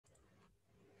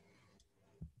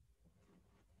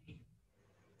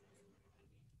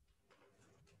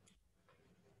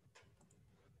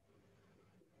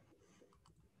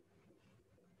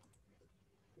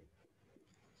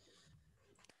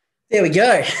There we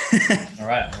go. All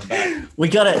right, we're back. We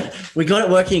got it. We got it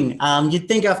working. You'd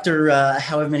think after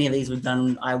however many of these we've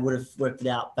done, I would have worked it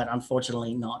out, but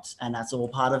unfortunately not. And that's all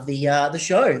part of the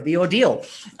show, the ordeal.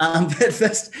 But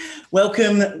first,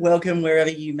 welcome wherever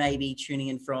you may be tuning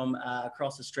in from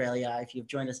across Australia. If you've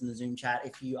joined us in the Zoom chat,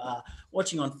 if you are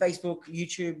watching on Facebook,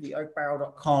 YouTube,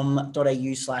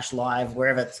 theoakbarrel.com.au/live,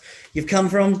 wherever you've come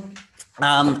from.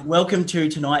 Welcome to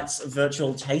tonight's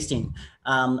virtual tasting.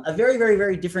 A very, very,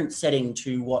 very different setting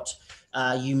to what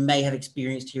you may have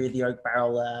experienced here at the Oak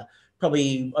Barrel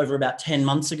probably over about 10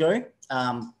 months ago,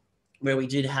 where we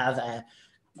did have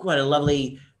quite a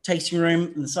lovely tasting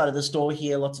room on the side of the store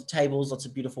here, lots of tables, lots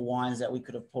of beautiful wines that we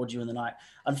could have poured you in the night.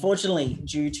 Unfortunately,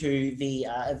 due to the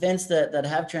events that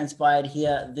have transpired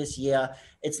here this year,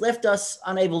 it's left us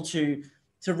unable to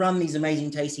run these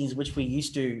amazing tastings, which we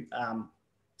used to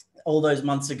all those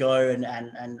months ago,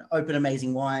 and open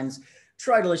amazing wines,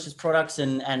 try delicious products,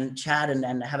 and chat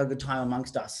and have a good time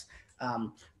amongst us.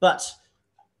 But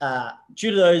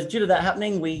due to that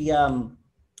happening, we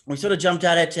sort of jumped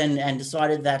at it and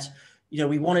decided that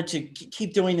we wanted to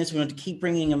keep doing this. We wanted to keep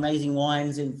bringing amazing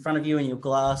wines in front of you in your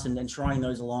glass and trying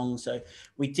those along. So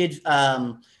we did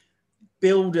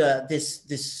build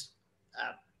this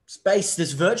space,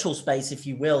 this virtual space, if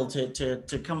you will,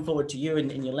 to come forward to you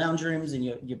in your lounge rooms, in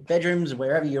your bedrooms, or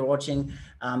wherever you're watching,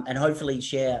 and hopefully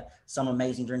share some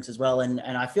amazing drinks as well. And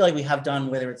I feel like we have done,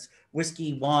 whether it's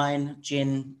whiskey, wine,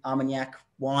 gin, Armagnac,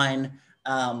 wine,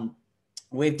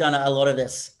 we've done a lot of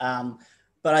this.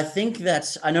 But I think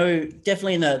that I know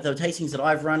definitely in the tastings that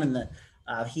I've run in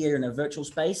here in a virtual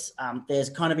space, there's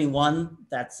kind of been one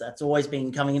that's always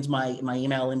been coming into my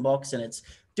email inbox, and it's,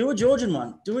 do a Georgian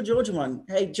one.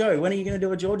 Hey, Joe, when are you going to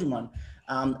do a Georgian one?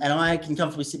 And I can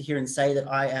comfortably sit here and say that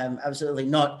I am absolutely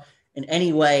not in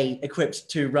any way equipped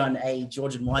to run a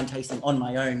Georgian wine tasting on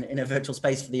my own in a virtual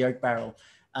space for the Oak Barrel,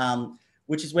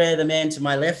 which is where the man to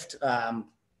my left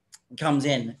comes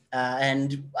in.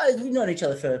 And we've known each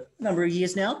other for a number of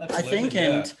years now, absolutely, I think. Yeah.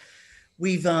 And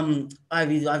we've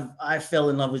I fell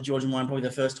in love with Georgian wine probably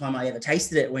the first time I ever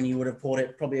tasted it, when you would have poured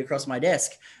it probably across my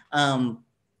desk.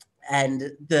 And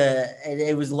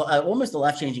it was almost a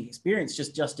life-changing experience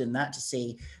just in that, to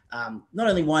see not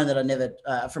only wine that I never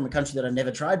from a country that I never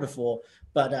tried before,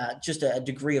 but just a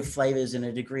degree of flavors and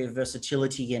a degree of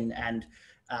versatility and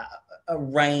a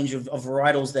range of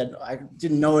varietals that I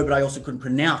didn't know, but I also couldn't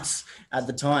pronounce at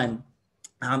the time.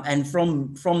 And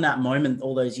from that moment,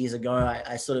 all those years ago,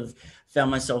 I sort of found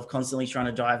myself constantly trying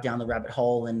to dive down the rabbit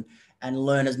hole and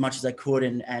learn as much as I could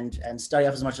and study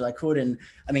up as much as I could. And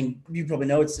I mean, you probably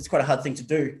know it's quite a hard thing to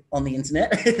do on the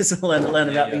internet, is to learn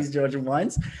about these Georgian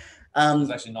wines. There's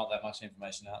actually not that much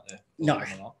information out there. No,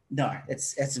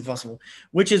 it's impossible,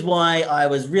 which is why I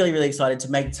was really, really excited to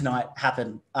make tonight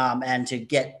happen, and to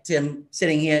get Tim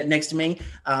sitting here next to me.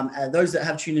 Those that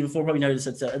have tuned in before probably noticed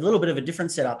it's a little bit of a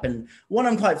different setup. And what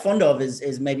I'm quite fond of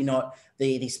is maybe not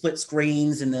the split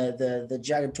screens and the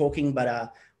jagged talking,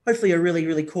 but hopefully a really,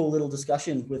 really cool little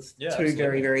discussion with two absolutely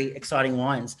very, very exciting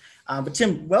wines. But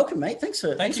Tim, welcome, mate. Thanks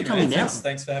for coming down.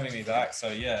 Thanks for having me back. So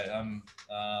yeah,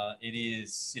 it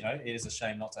is a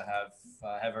shame not to have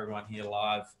everyone here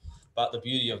live, but the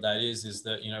beauty of that is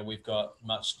that we've got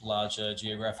much larger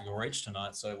geographical reach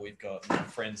tonight. So we've got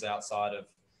friends outside of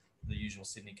the usual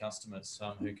Sydney customers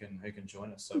who can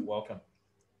join us. So welcome.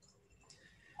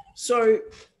 So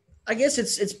I guess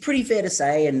it's pretty fair to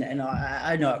say, and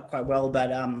I know it quite well,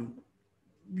 but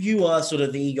you are sort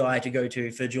of the guy to go to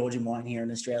for Georgian wine here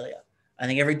in Australia. I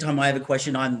think every time I have a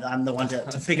question, I'm the one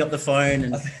to pick up the phone.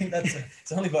 And I think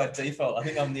it's only by default. I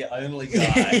think I'm the only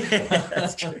guy. Yeah,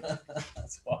 that's true.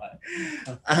 That's why.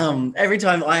 Every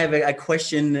time I have a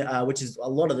question, which is a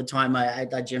lot of the time, I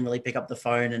generally pick up the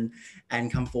phone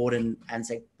and come forward and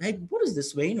say, hey, what does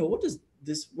this mean? Or what does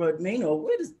this word mean? Or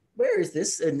where is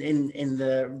this in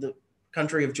the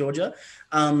country of Georgia?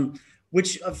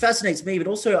 Which fascinates me, but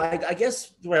also I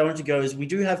guess the way I wanted to go is we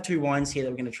do have two wines here that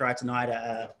we're going to try tonight.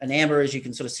 An amber, as you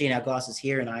can sort of see in our glasses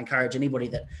here, and I encourage anybody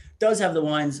that does have the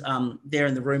wines there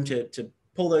in the room to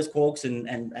pull those corks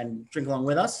and drink along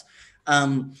with us.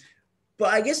 But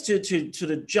I guess to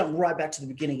jump right back to the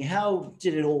beginning, how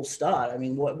did it all start? I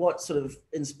mean, what sort of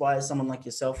inspires someone like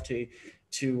yourself to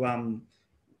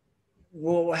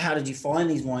well, how did you find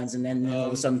these wines and then all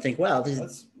of a sudden think, wow, this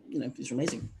is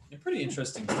amazing? A pretty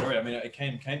interesting story. I mean, it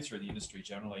came through the industry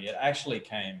generally. It actually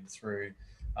came through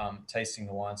tasting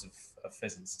the wines of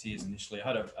Pheasant's Tears initially. I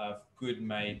had a good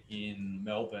mate in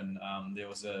Melbourne. There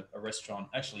was a restaurant,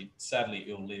 actually sadly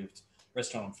ill-lived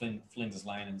restaurant on Flinders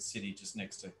Lane in the city, just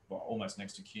almost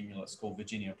next to Cumulus, called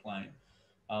Virginia Plain.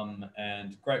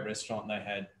 and great restaurant. They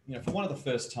had, for one of the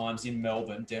first times in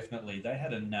Melbourne, definitely they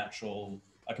had a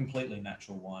completely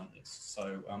natural wine list.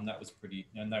 So that was pretty,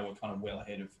 and they were kind of well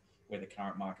ahead of where the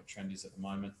current market trend is at the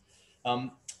moment.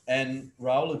 And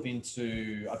Raoul had been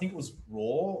to, I think it was Raw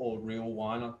or Real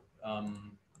Wine,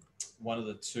 one of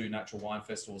the two natural wine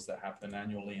festivals that happen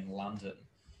annually in London,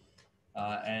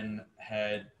 and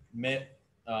had met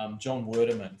John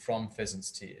Werdeman from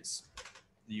Pheasant's Tears,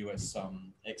 the US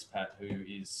expat who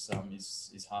is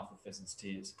half of Pheasant's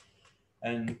Tears.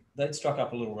 And they'd struck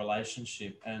up a little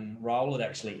relationship, and Raoul had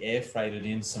actually air freighted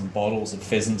in some bottles of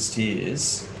Pheasant's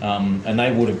Tears, and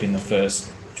they would have been the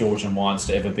first Georgian wines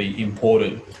to ever be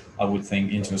imported, I would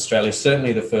think, into Australia.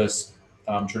 Certainly the first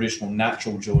traditional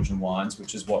natural Georgian wines,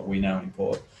 which is what we now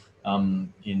import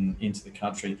into the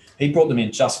country. He brought them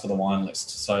in just for the wine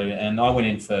list. So, and I went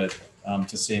in for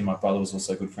to see him. My brother was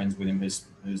also good friends with him,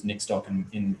 who's Nick Stock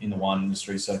in the wine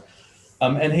industry. So.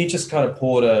 And he just kind of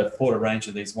poured a range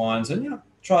of these wines, and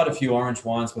tried a few orange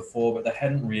wines before, but they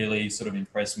hadn't really sort of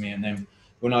impressed me. And then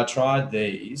when I tried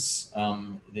these,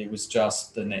 it was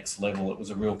just the next level. It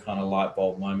was a real kind of light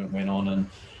bulb moment went on, and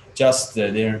just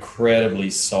they're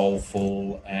incredibly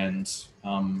soulful, and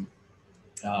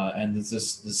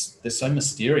they're so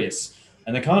mysterious,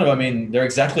 and they're kind of, they're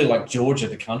exactly like Georgia,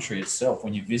 the country itself.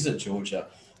 When you visit Georgia,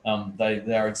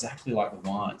 they are exactly like the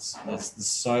wines.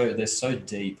 They're so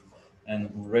deep.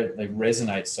 And they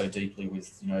resonate so deeply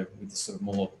with with the sort of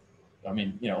more,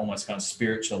 almost kind of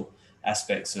spiritual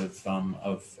aspects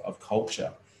of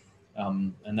culture,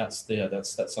 and that's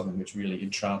something which really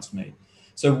entranced me.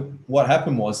 So what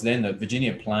happened was then that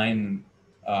Virginia Plain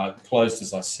closed,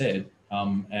 as I said,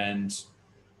 and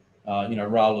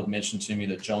Raoul had mentioned to me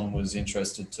that John was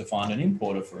interested to find an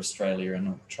importer for Australia, and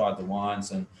I tried the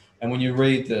wines, and when you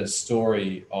read the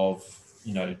story of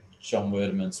John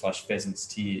Werdeman / Pheasant's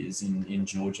Tears in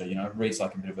Georgia, it reads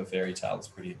like a bit of a fairy tale. It's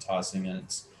pretty enticing, and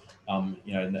it's,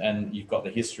 and you've got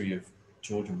the history of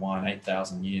Georgian wine,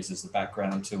 8,000 years as the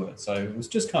background to it. So it was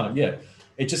just kind of,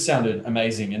 it just sounded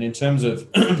amazing. And in terms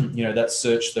of, that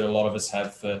search that a lot of us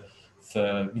have for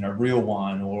real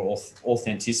wine or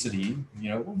authenticity,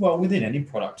 well, within any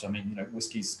product,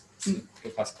 whiskey's a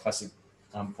classic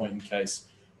point in case,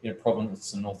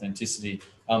 provenance and authenticity.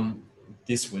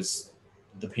 This was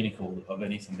the pinnacle of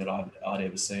anything that I'd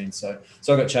ever seen. So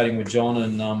I got chatting with John,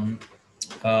 and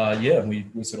we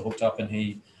sort of hooked up, and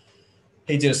he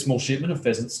did a small shipment of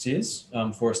Pheasant's Tears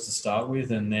for us to start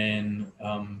with, and then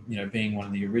being one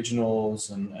of the originals,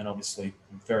 and obviously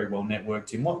very well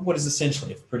networked in what is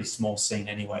essentially a pretty small scene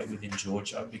anyway within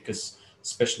Georgia, because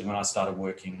especially when I started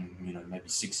working, maybe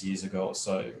 6 years ago or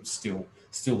so, it was still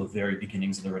the very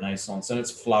beginnings of the Renaissance, and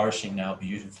it's flourishing now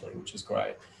beautifully, which is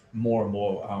great. More and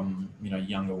more,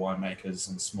 younger winemakers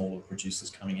and smaller producers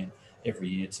coming in every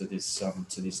year to this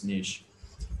niche.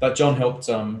 But John helped,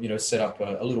 set up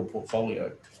a little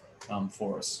portfolio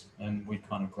for us, and we've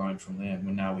kind of grown from there.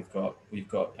 And now we've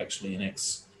got actually an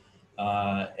ex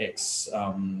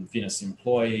Vinous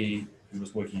employee who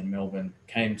was working in Melbourne,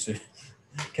 came to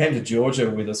Georgia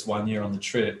with us one year on the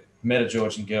trip, met a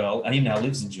Georgian girl, and he now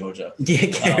lives in Georgia.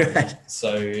 Right.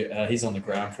 So he's on the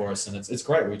ground for us, and it's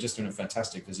great. We're just in a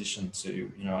fantastic position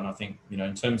to, and I think,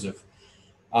 in terms of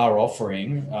our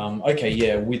offering,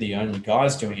 we're the only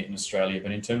guys doing it in Australia,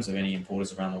 but in terms of any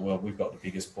importers around the world, we've got the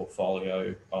biggest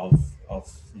portfolio of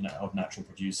natural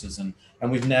producers, and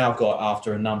we've now got,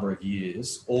 after a number of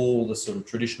years, all the sort of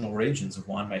traditional regions of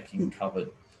winemaking covered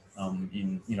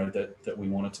that we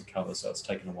wanted to cover. So it's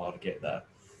taken a while to get that.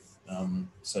 We're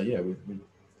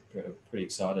pretty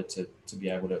excited to be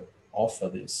able to offer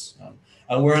this.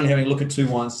 And we're only having a look at 2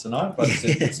 wines tonight, but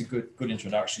it's a good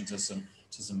introduction to some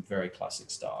very classic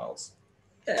styles.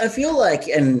 I feel like,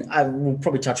 and I will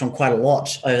probably touch on quite a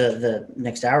lot over the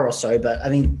next hour or so, but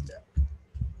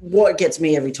what gets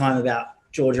me every time about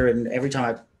Georgia, and every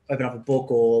time I open up a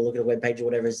book or look at a webpage or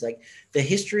whatever, is like the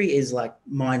history is like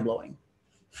mind-blowing,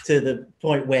 to the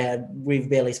point where we've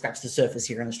barely scratched the surface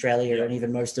here in Australia, and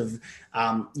even most of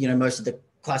the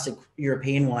classic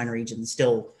European wine regions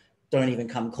still don't even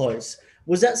come close.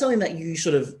 Was that something that you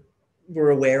sort of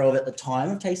were aware of at the time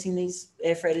of tasting these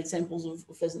air freighted samples of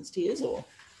Pheasant's Tears, or?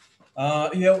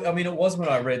 It was when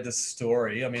I read the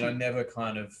story. I never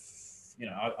kind of,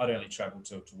 I'd only traveled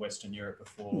to Western Europe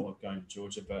before going to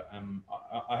Georgia, but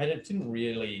I didn't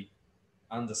really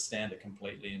understand it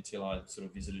completely until I sort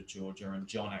of visited Georgia, and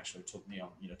John actually took me on,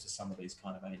 to some of these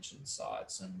kind of ancient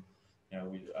sites, and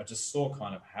I just saw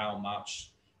kind of how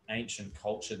much ancient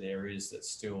culture there is that's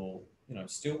still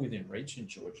within reach in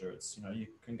Georgia. It's, you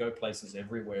can go places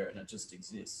everywhere and it just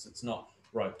exists. It's not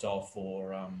roped off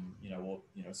or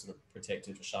sort of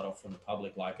protected or shut off from the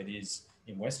public like it is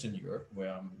in Western Europe,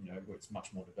 where where it's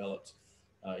much more developed.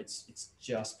 It's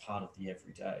just part of the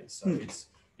everyday. So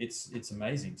it's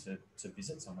amazing to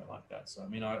visit somewhere like that. So I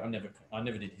mean, I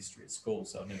never did history at school,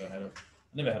 so I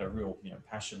never had a real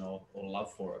passion or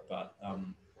love for it. But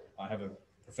I have a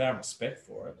profound respect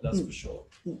for it, that's for sure.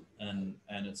 And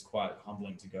it's quite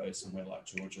humbling to go somewhere like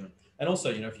Georgia. And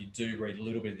also, if you do read a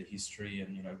little bit of the history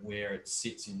and where it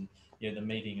sits in the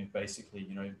meeting of basically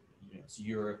it's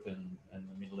Europe and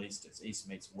the Middle East. It's East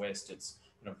meets West. It's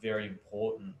very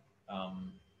important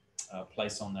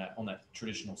place on that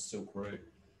traditional Silk Route.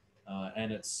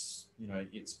 And it's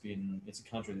a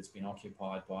country that's been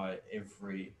occupied by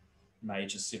every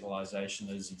major civilization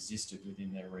that has existed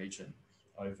within their region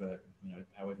over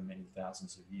however many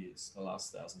thousands of years, the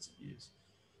last thousands of years,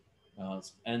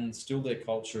 and still their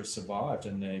culture has survived,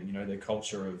 and their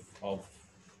culture of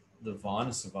the vine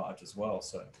has survived as well.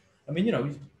 So I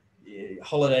mean,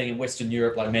 holidaying in Western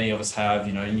Europe like many of us have,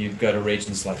 and you go to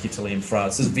regions like Italy and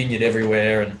France, there's vineyard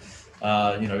everywhere, and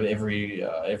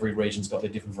every region's got their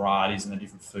different varieties and their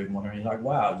different food and whatever. And you're like,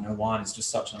 wow, wine is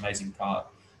just such an amazing part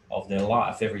of their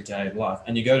life, everyday life.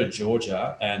 And you go to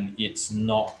Georgia, and it's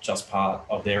not just part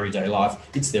of their everyday life;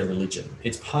 it's their religion.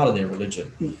 It's part of their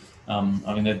religion.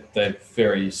 I mean, they're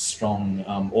very strong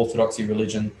Orthodoxy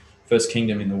religion, first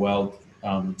kingdom in the world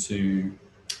to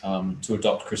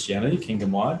adopt Christianity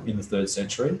kingdom-wide in the 3rd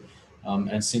century.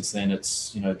 And since then,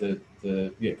 it's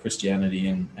Christianity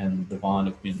and the vine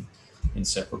have been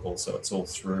inseparable. So it's all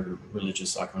through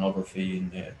religious iconography in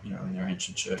their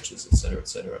ancient churches,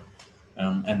 etc.,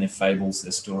 and their fables,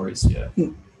 their stories.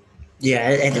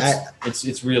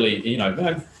 It's really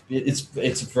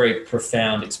it's a very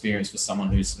profound experience for someone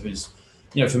who's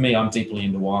for me, I'm deeply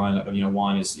into wine.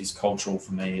 Wine is cultural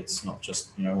for me. It's not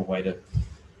just a way to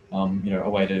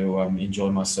enjoy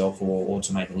myself or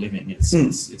to make a living.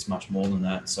 It's much more than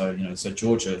that. So so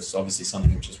Georgia is obviously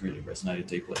something which has really resonated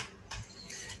deeply.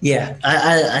 Yeah,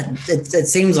 it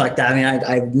seems like that. I mean,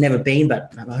 I've never been,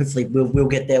 but hopefully we'll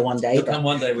get there one day. You'll come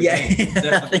one day.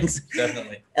 Definitely,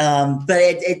 definitely. But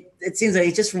it seems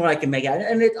like, just from what I can make out,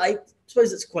 and I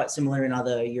suppose it's quite similar in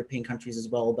other European countries as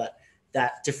well. But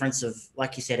that difference of,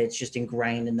 like you said, it's just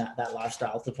ingrained in that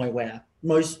lifestyle to the point where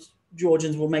most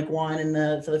Georgians will make wine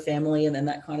for the family and then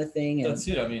that kind of thing. And that's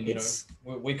it. I mean,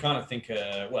 we kind of think, in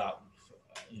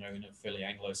a fairly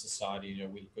Anglo society,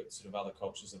 we look at sort of other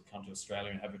cultures that come to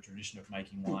Australia and have a tradition of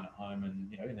making wine at home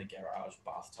and, in the garage,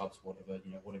 bathtubs,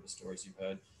 whatever stories you've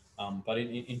heard. But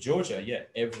in Georgia,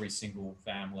 every single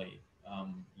family,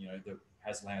 that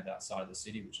has land outside of the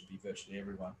city, which would be virtually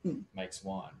everyone, makes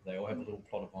wine. They all have a little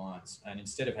plot of vines. And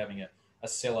instead of having a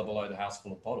cellar below the house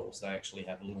full of bottles, they actually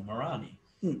have a little Marani,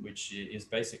 which is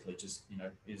basically just,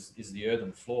 is the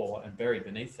earthen floor, and buried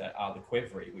beneath that are the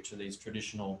quevri, which are these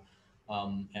traditional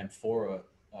amphora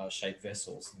shaped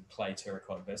vessels, clay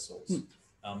terracotta vessels.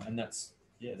 And that's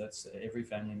every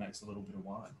family makes a little bit of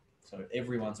wine. So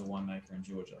everyone's a winemaker in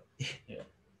Georgia. Yeah.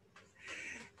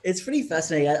 It's pretty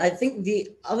fascinating. I think the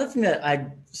other thing that I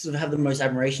sort of have the most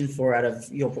admiration for out of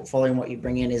your portfolio and what you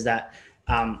bring in is that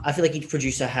I feel like each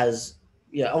producer has,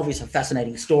 obviously a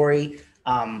fascinating story.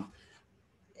 And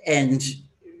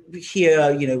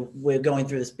here, we're going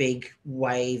through this big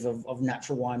wave of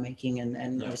natural winemaking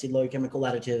and obviously low chemical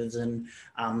additives and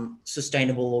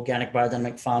sustainable organic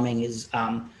biodynamic farming is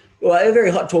a very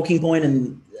hot talking point,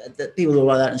 and that people who are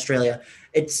like that in Australia.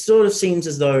 It sort of seems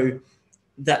as though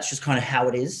that's just kind of how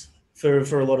it is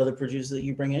for a lot of the producers that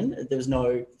you bring in. There's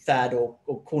no fad or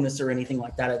coolness or anything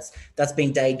like that. That's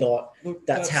been day dot.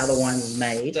 That's how the wine was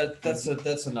made.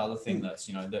 That's another thing that's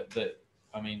that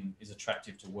I mean is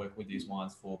attractive to work with these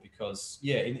wines for, because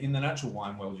in the natural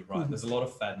wine world, you're right. There's a lot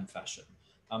of fad and fashion,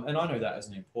 and I know that as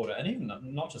an importer, and even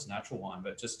not just natural wine,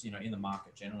 but just in the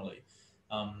market generally.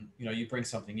 You bring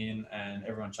something in and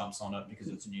everyone jumps on it because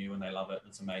it's new and they love it and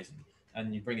it's amazing.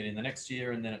 And you bring it in the next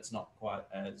year, and then it's not quite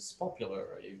as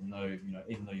popular, even though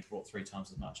you brought 3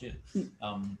 times as much in.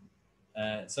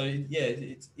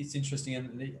 It's interesting,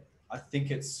 and I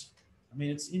think it's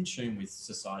in tune with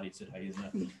society today, isn't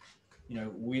it?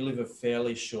 We live a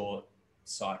fairly short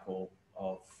cycle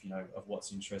of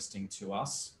what's interesting to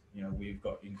us. We've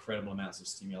got incredible amounts of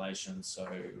stimulation, so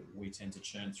we tend to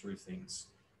churn through things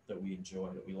that we enjoy,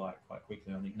 that we like quite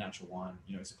quickly. I think natural wine,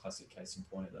 is a classic case in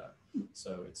point of that.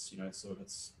 So it's,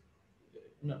 it's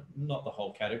not the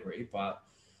whole category, but,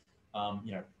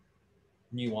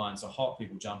 new wines are hot,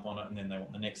 people jump on it, and then they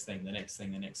want the next thing, the next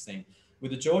thing, the next thing.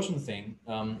 with the Georgian thing,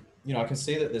 you know, I can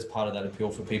see that there's part of that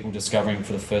appeal for people discovering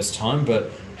for the first time,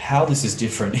 but how this is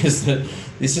different is that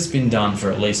this has been done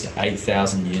for at least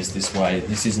 8,000 years this way.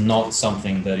 This is not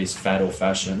something that is fad or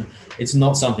fashion. It's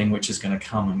not something which is going to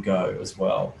come and go as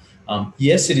well.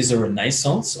 Yes, it is a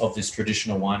renaissance of this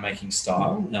traditional winemaking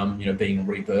style, you know, being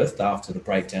rebirthed after the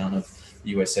breakdown of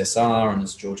the USSR, and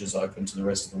as Georgia's open to the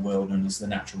rest of the world, and as the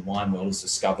natural wine world has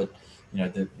discovered,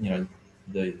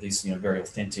 these very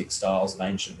authentic styles of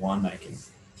ancient winemaking.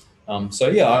 So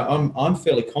yeah, I'm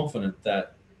fairly confident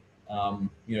that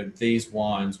these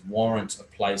wines warrant a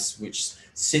place which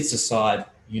sits aside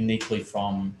uniquely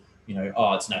from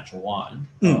it's natural wine,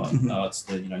 it's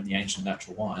the ancient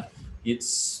natural wine.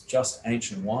 It's just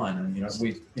ancient wine, and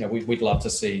we'd love to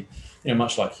see,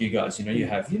 much like you guys, you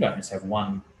don't just have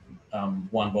one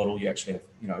bottle, you actually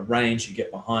have a range you get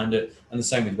behind it, and the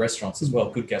same with restaurants as well.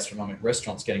 Good gastronomic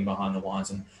restaurants getting behind the wines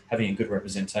and having a good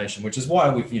representation, which is why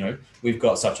we've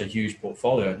got such a huge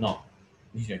portfolio, not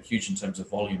huge in terms of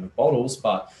volume of bottles,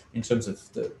 but in terms of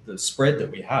the spread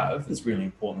that we have. It's really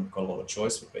important. We've got a lot of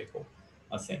choice for people,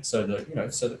 I think, so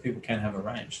that people can have a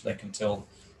range. They can tell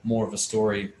more of a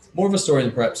story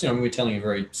than perhaps we're telling a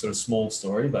very sort of small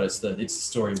story, but it's the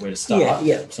story where to start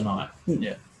tonight.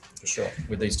 Yeah, for sure,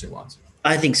 with these two wines.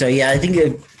 I think so. Yeah, I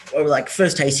think like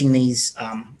first tasting these,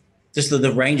 just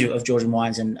the range of Georgian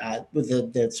wines, and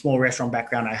with the small restaurant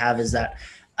background I have, is that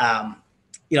I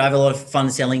have a lot of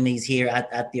fun selling these here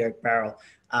at the Oak Barrel,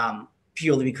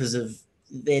 purely because of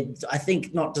they're, I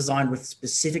think, not designed with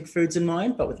specific foods in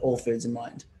mind, but with all foods in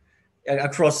mind.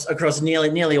 Across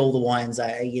nearly all the wines,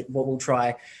 what we'll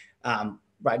try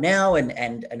right now,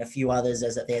 and a few others,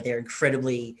 is that they're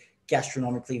incredibly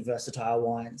gastronomically versatile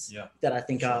wines that I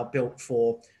think are built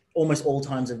for almost all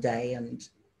times of day, and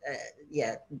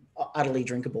utterly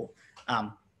drinkable,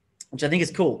 which I think is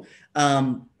cool.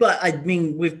 But I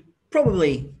mean, we've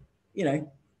probably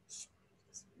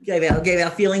gave our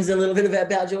feelings a little bit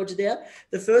about Georgia there.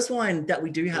 The first wine that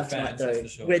we do have tonight, though,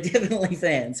 we're definitely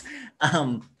fans.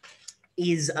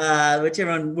 Is which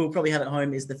everyone will probably have at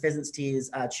home, is the Pheasant's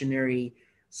Tears Chinuri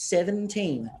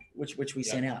 17, which we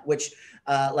sent out, which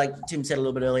like Tim said a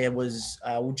little bit earlier, was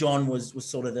John was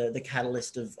sort of the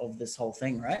catalyst of this whole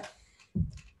thing, right?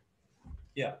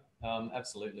 Yeah,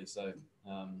 absolutely. So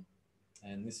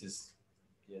and this is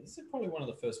probably one of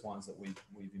the first wines that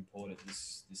we've imported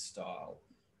this style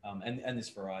and this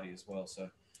variety as well. So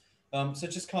so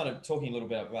just kind of talking a little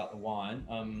bit about the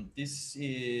wine. This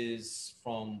is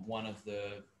from one of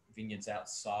the vineyards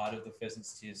outside of the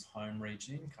Pheasant's Tears home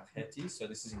region, Kakheti. So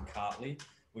this is in Kartli,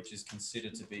 which is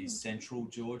considered to be central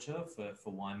Georgia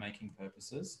for winemaking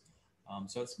purposes.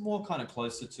 So it's more kind of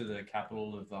closer to the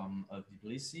capital of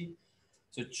Tbilisi.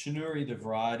 So Chinuri, the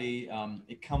variety,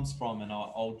 it comes from an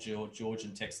old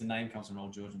Georgian text. The name comes from an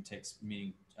old Georgian text,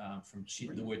 meaning from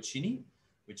the word chini,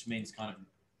 which means kind of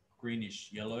greenish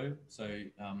yellow. So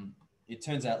it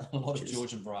turns out a lot of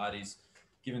Georgian varieties,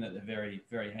 given that they're very,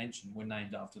 very ancient, were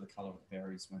named after the color of the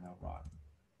berries when they were ripe,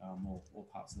 or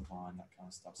parts of the vine, that kind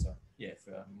of stuff. So yeah,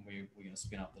 we're going to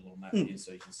spin up the little map here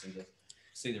so you can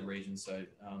see the region. So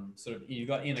sort of you've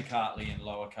got Inner Kartli and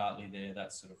Lower Kartli there.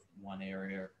 That's sort of one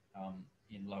area.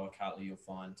 In Lower Kartli, you'll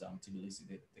find Tbilisi,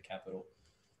 the capital.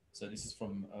 So this is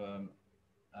from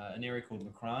an area called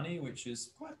Makrani, which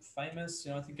is quite famous.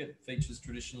 I think it features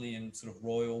traditionally in sort of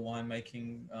royal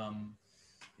winemaking.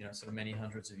 Sort of many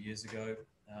hundreds of years ago,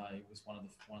 it was one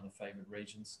of the favorite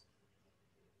regions.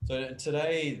 So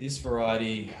today, this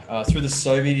variety, through the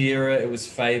Soviet era, it was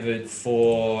favored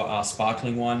for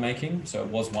sparkling winemaking. So it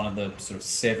was one of the sort of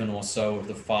 7 or so of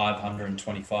the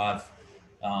 525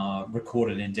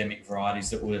 recorded endemic varieties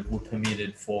that were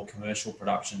permitted for commercial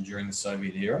production during the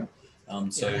Soviet era.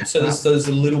 So there's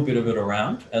a little bit of it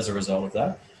around as a result of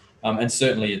that, and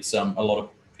certainly it's a lot of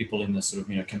people in the sort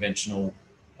of conventional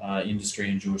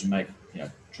industry in Georgia make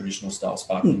traditional style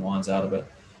sparkling wines out of it.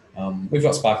 We've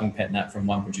got sparkling pet nat from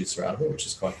one producer out of it, which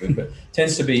is quite good, but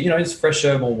tends to be it's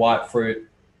fresher, more white fruit,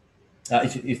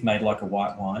 if made like a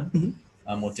white wine,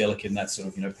 more delicate in that sort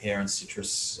of pear and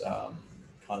citrus kind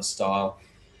of style.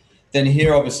 Then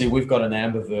here, obviously, we've got an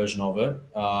amber version of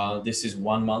it. This is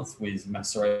 1 month with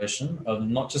maceration of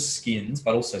not just skins,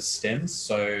 but also stems.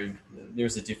 So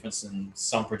there's a difference, and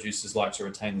some producers like to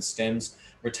retain the stems.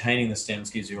 Retaining the stems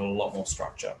gives you a lot more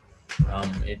structure.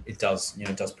 It does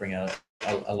bring out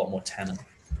a lot more tannin,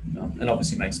 and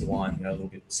obviously makes the wine a little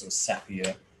bit sort of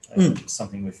sappier.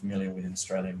 Something we're familiar with in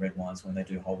Australian red wines when they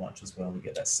do whole bunch as well. We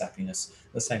get that sappiness.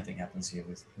 The same thing happens here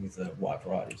with the white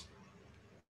varieties.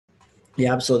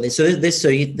 Yeah, absolutely. So this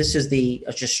is the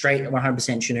just straight 100%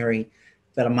 Chinuri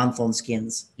about a month on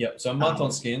skins. Yep. So a month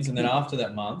on skins, and then after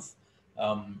that month,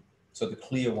 so the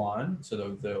clear wine,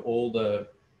 so all the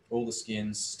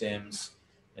skins, stems,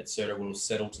 etc., will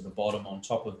settle to the bottom. On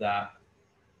top of that,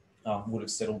 would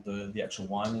have settled the actual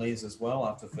wine lees as well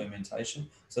after fermentation.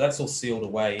 So that's all sealed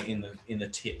away in the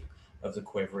tip of the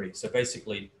qvevri. So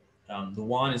basically, the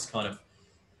wine is kind of,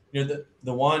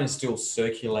 the wine is still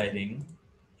circulating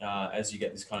as you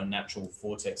get this kind of natural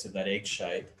vortex of that egg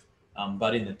shape.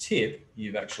 But in the tip,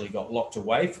 you've actually got locked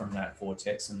away from that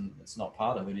vortex, and it's not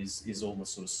part of it. Is all the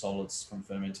sort of solids from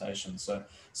fermentation. So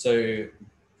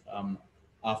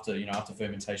after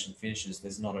fermentation finishes,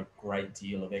 there's not a great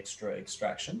deal of extra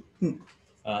extraction,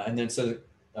 and then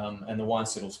and the wine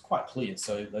settles quite clear.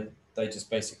 So they just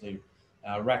basically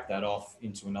rack that off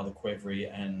into another qvevri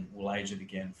and will age it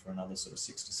again for another sort of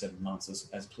 6 to 7 months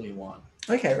as clear wine.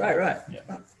 Okay, right.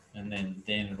 Yeah, and then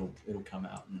it'll come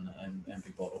out and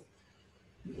be bottled.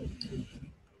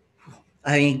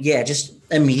 I mean, yeah, just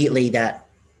immediately that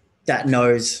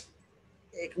nose,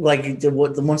 like the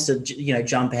wants to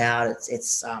jump out.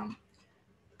 It's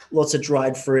lots of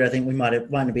dried fruit. I think we might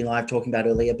have been live talking about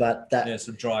earlier, but that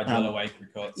some dried yellow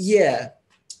apricots. Yeah.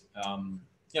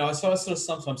 So I sort of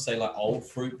sometimes say like old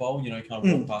fruit bowl. Kind of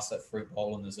walk past that fruit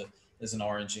bowl and there's an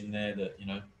orange in there that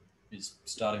is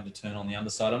starting to turn on the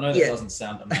underside. I know that doesn't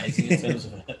sound amazing in terms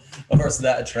of, or it's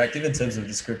that attractive in terms of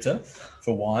descriptor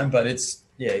for wine, but it's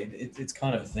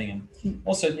kind of a thing. And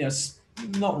also, it's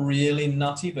not really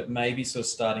nutty, but maybe sort of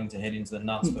starting to head into the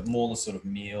nuts, but more the sort of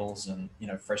meals and,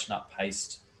 fresh nut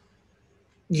paste.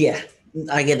 Yeah,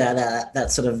 I get that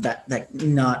sort of that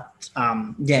nut,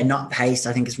 nut paste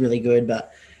I think is really good,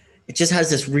 but it just has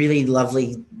this really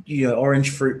lovely, orange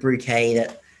fruit bouquet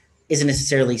that isn't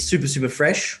necessarily super, super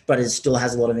fresh, but it still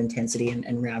has a lot of intensity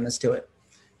and roundness to it.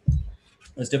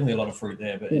 There's definitely a lot of fruit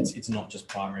there, but it's not just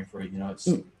primary fruit. It's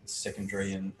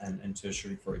secondary and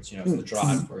tertiary fruits. It's the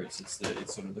dried fruits. It's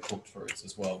sort of the cooked fruits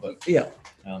as well. But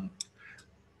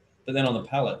but then on the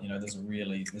palate,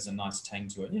 there's a nice tang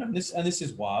to it. This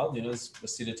is wild. There's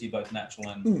acidity, both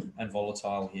natural and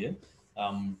volatile here.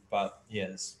 But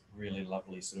it's really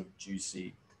lovely, sort of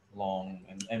juicy, long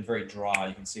and very dry.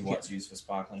 You can see why it's used for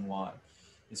sparkling wine,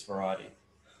 this variety.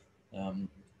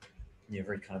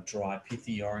 Very kind of dry,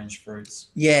 pithy orange fruits.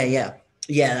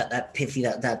 That pithy,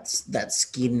 that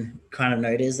skin kind of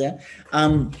note is there.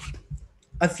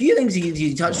 A few things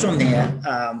you touched on there,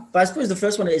 but I suppose the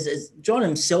first one is John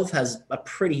himself has a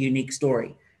pretty unique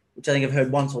story, which I think I've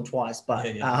heard once or twice, but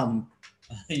you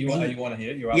want to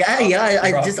hear it?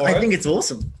 I think it's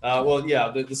awesome.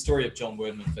 The story of John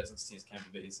Werdman, Pheasant's Tears Came to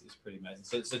Be is pretty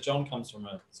amazing. So John comes from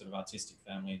a sort of artistic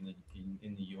family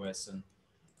in the US, and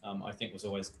I think was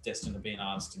always destined to be an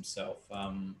artist himself.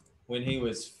 When he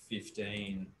was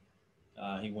 15,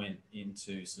 he went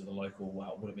into sort of the local,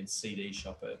 would have been CD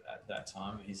shop at that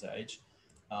time, at his age,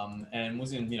 and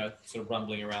was in, sort of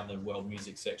rumbling around the world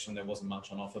music section. There wasn't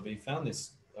much on offer, but he found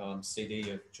this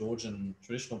CD of Georgian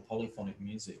traditional polyphonic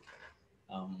music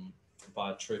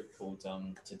by a troupe called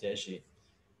Tedeschi,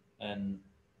 and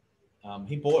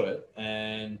he bought it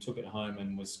and took it home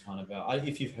and was kind of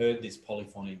if you've heard this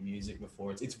polyphonic music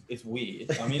before, it's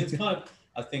weird. I mean, it's kind of,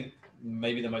 I think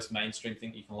maybe the most mainstream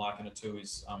thing you can liken it to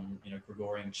is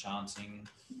Gregorian chanting,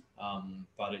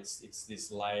 but it's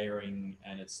this layering,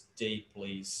 and it's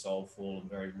deeply soulful and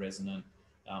very resonant,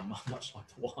 much like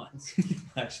the wines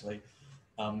actually.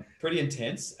 Pretty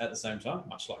intense at the same time,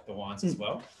 much like the wines as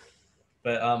well.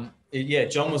 But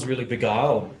John was really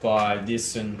beguiled by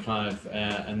this, and kind of,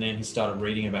 and then he started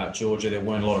reading about Georgia. There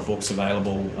weren't a lot of books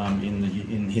available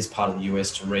in his part of the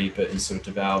US to read, but he sort of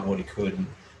devoured what he could,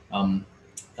 and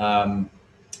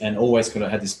always kind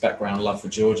of had this background love for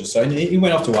Georgia. So he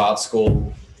went off to art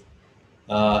school,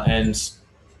 and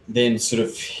then sort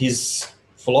of his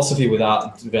philosophy with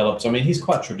art developed. I mean, he's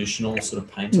quite traditional sort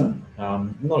of painter,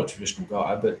 not a traditional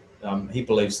guy, but he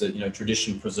believes that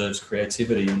tradition preserves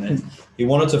creativity, and then he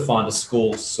wanted to find a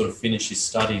school to sort of finish his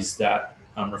studies that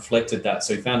reflected that.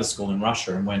 So he found a school in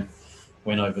Russia and went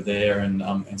over there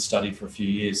and studied for a few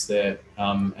years there,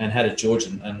 and had a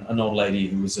Georgian, and an old lady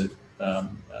who was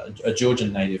a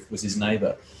Georgian native was his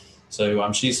neighbor.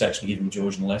 So she used to actually give him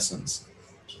Georgian lessons.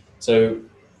 So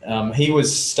he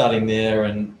was studying there,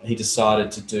 and he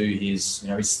decided to do his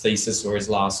thesis, or his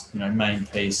last main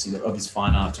piece of his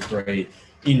fine art degree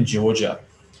in Georgia.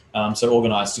 So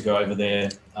organised to go over there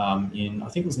in, I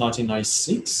think it was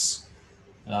 1996.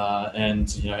 And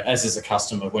as is a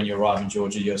custom of when you arrive in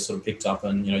Georgia, you're sort of picked up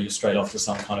and you're straight off to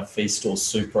some kind of feast or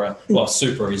supra. Well,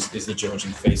 supra is the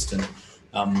Georgian feast, and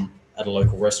at a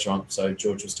local restaurant. So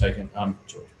John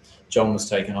was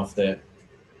taken off there.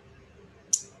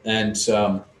 and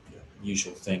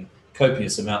usual thing,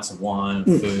 copious amounts of wine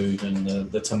and food,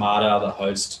 and the tomato, the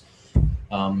host,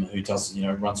 who does,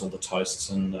 runs all the toasts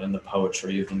and the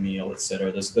poetry of the meal,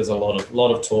 etc. There's a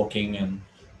lot of talking, and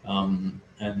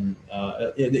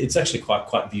it's actually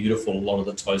quite beautiful. A lot of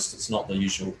the toast, it's not the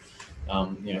usual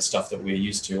stuff that we're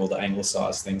used to, or the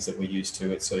anglicized things that we're used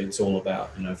to. It's all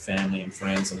about family and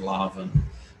friends and love, and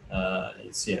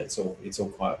it's all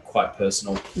quite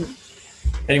personal.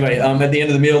 Anyway, at the end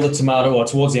of the meal, the tomato, or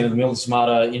towards the end of the meal, the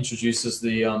tomato introduces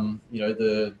the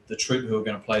troupe who are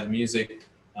going to play the music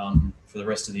for the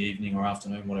rest of the evening or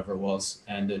afternoon, whatever it was.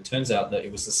 And it turns out that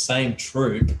it was the same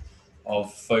troupe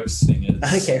of folk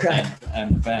singers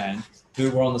and the band who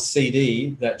were on the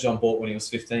CD that John bought when he was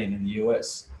 15 in the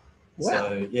US. Wow.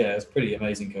 So yeah, it's a pretty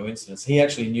amazing coincidence. He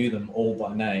actually knew them all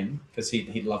by name because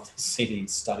he loved the CD, he'd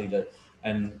studied it,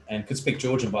 and could speak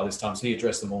Georgian by this time, so he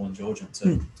addressed them all in Georgian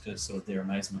to sort of their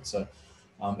amazement. So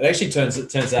it actually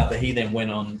turns out that he then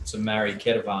went on to marry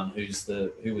Ketevan, who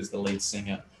was the lead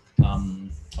singer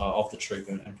of the troupe,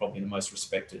 and probably the most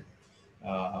respected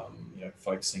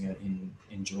folk singer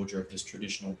in Georgia of this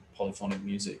traditional polyphonic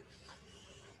music.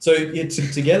 So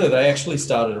together they actually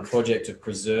started a project of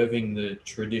preserving the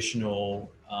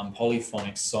traditional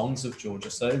polyphonic songs of Georgia.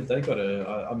 So they got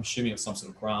I'm assuming it's some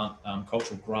sort of grant,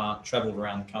 cultural grant, travelled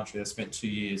around the country. They spent 2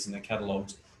 years and they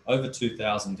catalogued over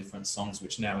 2,000 different songs,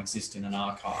 which now exist in an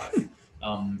archive in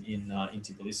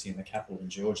Tbilisi, in the capital in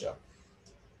Georgia.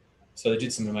 So they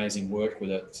did some amazing work with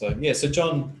it. So yeah, so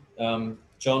John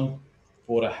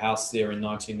bought a house there in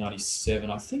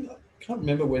 1997. I can't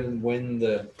remember when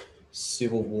the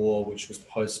Civil War, which was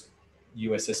post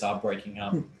USSR breaking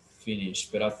up,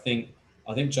 finished. But I think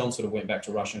John sort of went back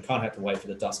to Russia and kind of had to wait for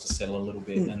the dust to settle a little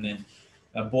bit, and then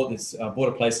bought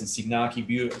a place in Signagi,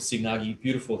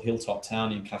 beautiful hilltop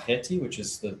town in Kakheti, which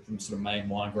is the sort of main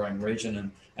wine growing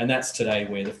region, and that's today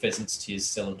where the Pheasant's Tears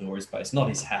cellar door is based. Not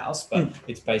his house, but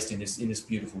it's based in this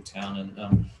beautiful town, and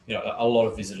a lot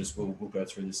of visitors will go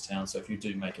through this town. So if you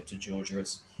do make it to Georgia,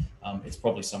 it's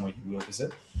probably somewhere you will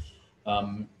visit.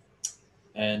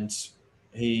 And so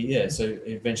he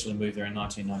eventually moved there in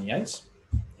 1998,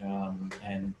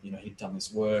 and he'd done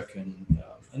this work, and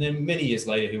then many years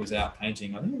later he was out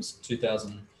painting. I think it was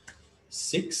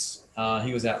 2006.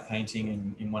 He was out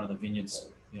painting in one of the vineyards,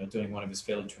 doing one of his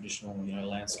fairly traditional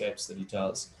landscapes that he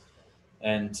does,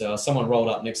 and someone rolled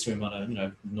up next to him on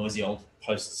a noisy old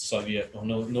post-Soviet or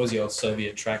noisy old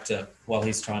Soviet tractor while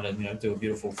he's trying to do a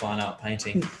beautiful fine art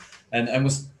painting, and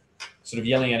was sort of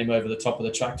yelling at him over the top of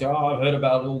the tractor. "Oh, I've heard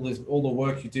about all the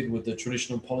work you did with the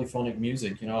traditional polyphonic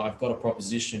music. I've got a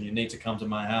proposition. You need to come to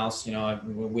my house.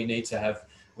 We need to have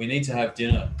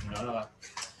dinner.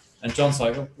 And John's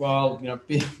like, "Well,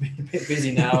 be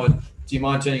busy now. And do you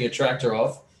mind turning your tractor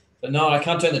off?" But no, I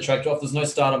can't turn the tractor off. There's no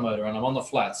starter motor, and I'm on the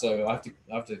flat, so I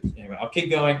have to. Anyway, I'll keep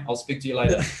going. I'll speak to you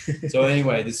later. So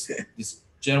anyway, this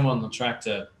gentleman on the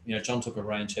tractor, John took a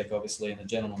rain check, obviously, and the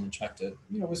gentleman on the tractor,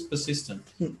 was persistent.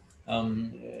 He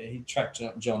tracked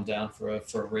John down for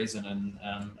a reason,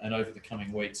 and over the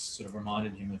coming weeks sort of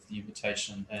reminded him of the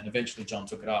invitation, and eventually John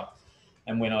took it up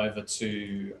and went over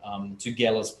to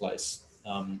Gela's place,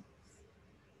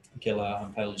 Gela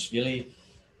Palishvili,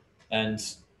 and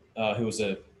who was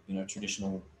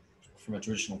from a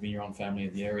traditional vigneron family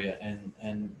of the area, and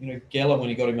Gela, when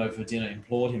he got him over for dinner,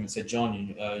 implored him and said,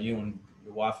 "John, you and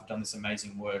your wife have done this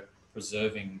amazing work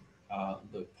preserving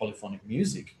the polyphonic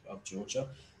music of Georgia.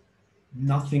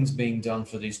 Nothing's being done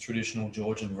for these traditional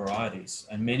Georgian varieties,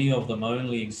 and many of them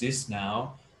only exist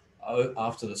now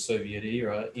after the Soviet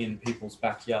era in people's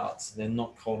backyards. They're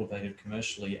not cultivated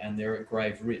commercially, and they're at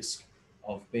grave risk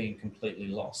of being completely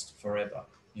lost forever.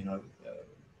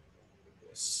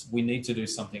 We need to do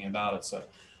something about it."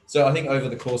 So I think over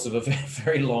the course of a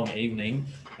very long evening,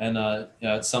 and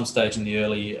at some stage in the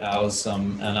early hours,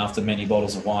 and after many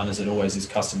bottles of wine, as it always is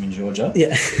custom in Georgia,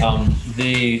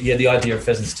 the idea of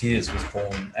Pheasant's Tears was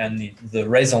born, and the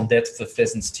raison d'être for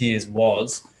Pheasant's Tears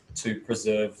was to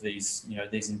preserve these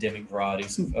endemic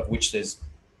varieties, of which there's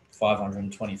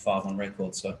 525 on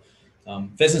record. So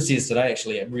Pheasant's Tears today,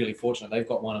 actually, are really fortunate. They've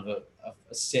got one of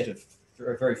a set of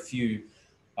very few,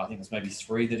 I think it's maybe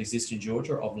 3 that exist in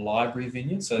Georgia, of library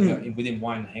vineyards. So within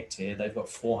 1 hectare, they've got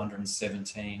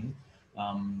 417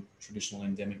 traditional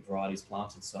endemic varieties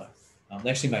planted. So they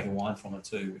actually make a wine from it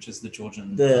too, which is the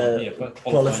Georgian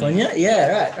Polyphonia.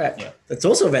 Yeah, right. Yeah. That's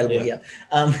also available here.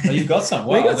 So you've got some.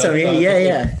 Wow, we got some here.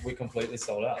 Yeah. We completely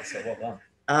sold out. So well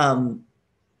done.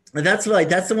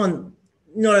 That's the one.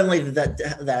 Not only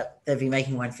that they've been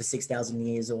making wine for 6,000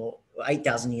 years or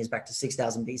 8,000 years back to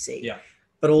 6,000 BC. Yeah.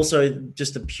 But also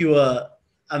just a pure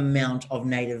amount of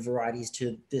native varieties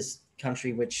to this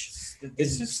country, which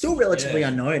is just still relatively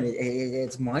unknown.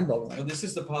 It's mind-boggling. Well, this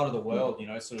is the part of the world,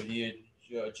 sort of here,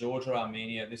 Georgia,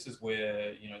 Armenia. This is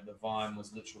where the vine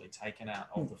was literally taken out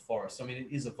of the forest. I mean, it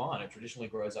is a vine. It traditionally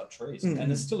grows up trees, and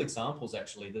there's still examples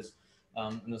actually. There's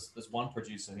one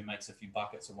producer who makes a few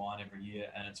buckets of wine every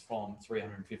year, and it's from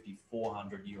 350,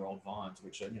 400-year-old vines,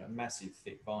 which are massive,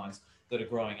 thick vines that are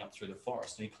growing up through the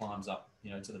forest. And he climbs up,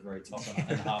 to the very top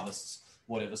and harvests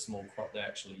whatever small crop they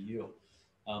actually yield.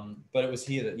 But it was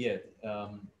here that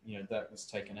that was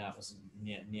taken out. It was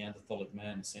Neanderthalic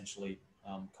man essentially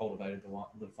cultivated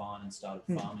the vine and started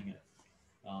farming it.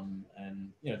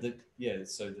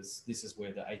 So this is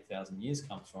where the 8,000 years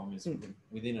comes from, is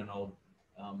within an old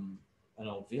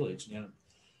village,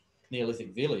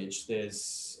 Neolithic village.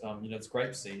 There's it's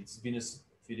grape seeds, Vinous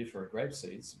grape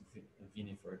seeds,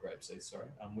 sorry,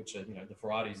 which are the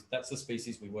varieties. That's the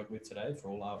species we work with today for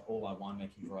all our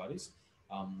winemaking varieties.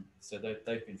 So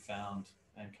they've been found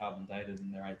and carbon dated,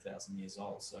 and they're 8,000 years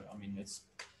old. So I mean,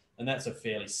 that's a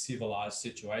fairly civilized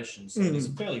situation. So there's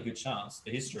a fairly good chance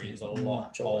the history is a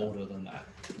lot older than that.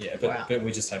 Yeah, but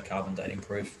we just have carbon dating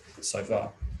proof so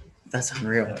far. That's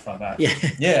unreal. That far back. Yeah,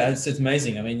 yeah, it's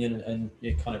amazing. I mean, and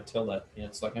you kind of tell that.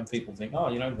 It's like when people think,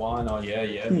 wine. Oh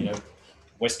yeah.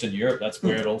 Western Europe, that's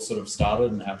where it all sort of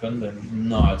started and happened. And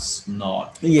no, it's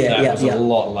not. That was a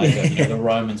lot later. The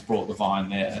Romans brought the vine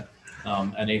there.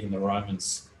 And even the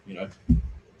Romans, and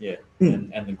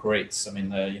the Greeks. I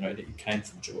mean, it came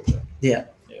from Georgia. Yeah.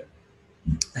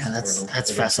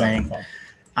 That's fascinating.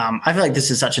 I feel like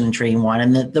this is such an intriguing wine,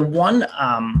 and the one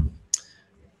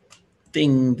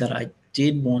thing that I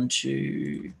did want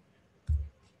to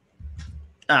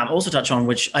also touch on,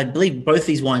 which I believe both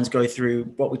these wines go through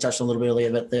what we touched on a little bit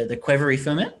earlier, but the Qvevri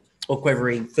ferment or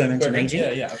Qvevri ferment and aging.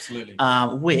 Yeah, absolutely.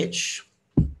 Which,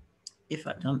 if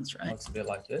I've done this right, looks a bit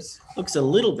like this. Looks a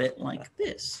little bit like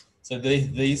this. So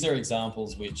these are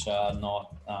examples which are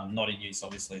not in use.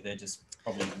 Obviously, they're just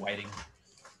probably waiting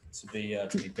to be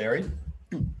buried.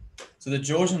 So the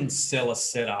Georgian cellar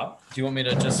setup. Do you want me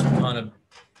to just kind of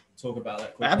talk about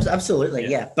that quickly? Absolutely,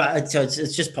 yeah. But so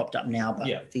it's just popped up now.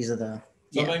 But these are the.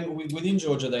 So I mean, within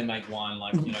Georgia, they make wine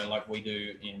like like we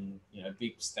do in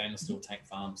big stainless steel tank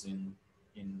farms in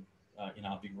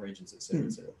our big regions, etc.,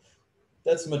 etc.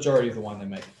 That's the majority of the wine they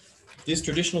make. This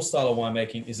traditional style of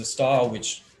winemaking is a style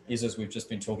which is, as we've just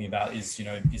been talking about, is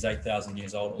 8,000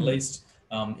 years old at least.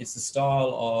 It's the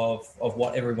style of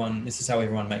what this is how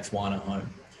everyone makes wine at home.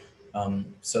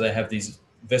 So they have these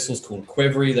vessels called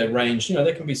Qvevri. They range,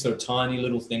 they can be sort of tiny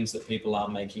little things that people are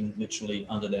making literally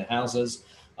under their houses,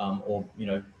 or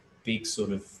big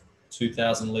sort of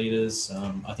 2,000 liters.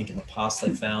 I think in the past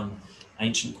they found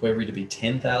ancient Qvevri to be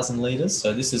 10,000 liters.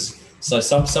 So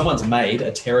someone's made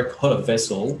a terracotta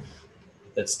vessel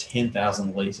that's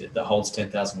 10,000 liters, that holds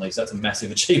 10,000 liters. That's a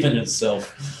massive achievement in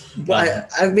itself.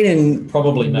 I've been in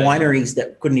wineries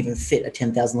that couldn't even fit a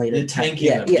 10,000 liter tank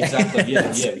in them. Exactly.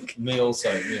 Yeah. Me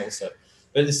also.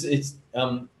 But it's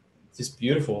this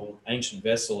beautiful ancient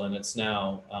vessel, and it's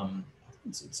now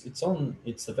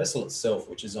it's the vessel itself,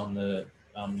 which is on the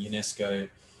UNESCO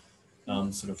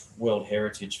sort of World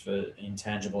Heritage for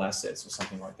Intangible Assets or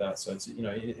something like that. So it's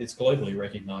globally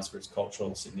recognized for its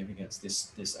cultural significance,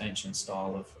 this ancient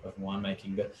style of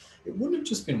winemaking. But it wouldn't have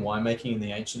just been winemaking in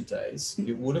the ancient days.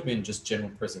 It would have been just general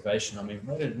preservation. I mean,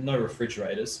 no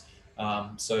refrigerators.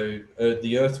 So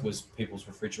the earth was people's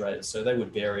refrigerators. So they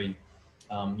would bury,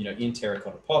 in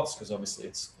terracotta pots, because obviously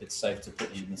it's safe to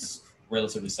put in this,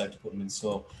 relatively safe to put them in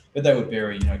soil. But they would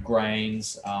bury,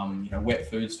 grains, wet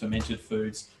foods, fermented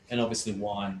foods, and obviously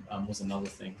wine was another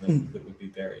thing that would be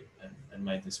buried and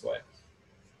made this way.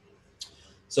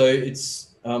 So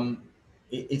it's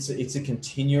a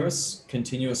continuous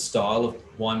style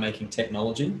of winemaking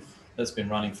technology that's been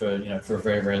running for a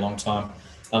very, very long time.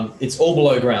 It's all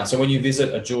below ground. So when you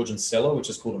visit a Georgian cellar, which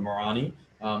is called a Morani,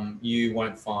 you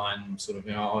won't find sort of,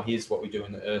 here's what we do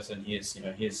in the earth, and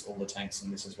here's all the tanks,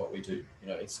 and this is what we do.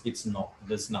 It's not,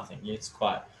 there's nothing. It's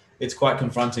quite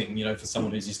confronting, for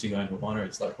someone who's used to going to a winery.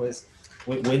 It's like,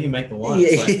 where do you make the wine?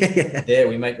 It's like, there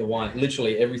we make the wine.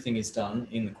 Literally everything is done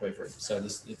in the Qvevri. So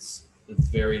it's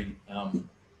very, I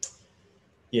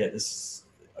guess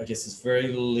there's very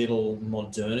little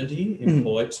modernity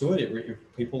employed to it.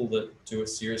 People that do it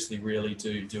seriously really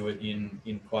do it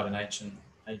in quite an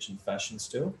ancient fashion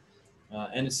still,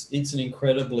 and it's an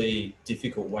incredibly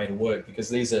difficult way to work, because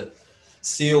these are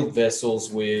sealed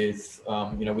vessels with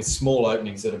with small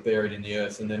openings that are buried in the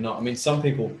earth, and they're not. I mean, some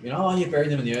people, you bury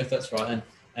them in the earth, that's right,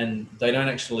 and they don't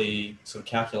actually sort of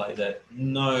calculate that.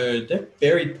 No, they're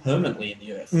buried permanently in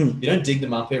the earth. You don't dig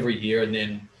them up every year and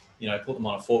then put them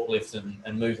on a forklift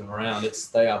and move them around.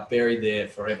 They are buried there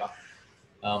forever.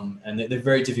 And they're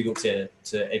very difficult to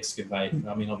excavate.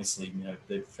 I mean, obviously,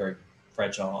 they're very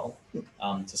fragile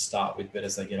to start with, but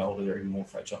as they get older, they're even more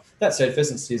fragile. That said,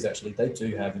 pheasant steers actually, they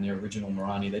do have in their original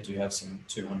Morani, they do have some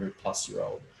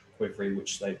 200-plus-year-old quivery,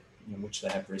 which they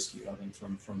have rescued, I think,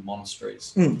 from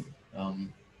monasteries. There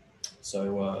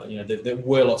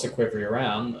were lots of quivery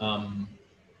around.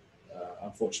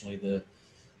 Unfortunately,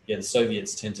 the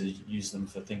Soviets tend to use them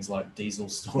for things like diesel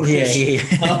storage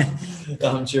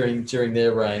during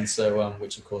their reign, so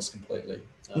which of course completely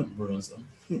ruins them.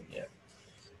 Yeah,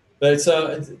 but it's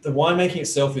the winemaking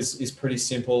itself is pretty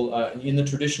simple in the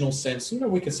traditional sense.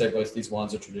 We could say both these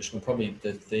wines are traditional. Probably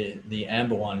the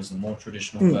amber wine is the more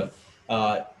traditional, but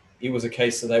it was a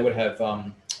case that they would have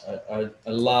a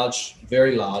large,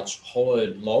 very large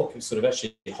hollowed log, sort of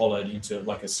actually hollowed into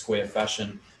like a square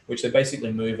fashion, which they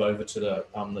basically move over to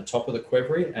the top of the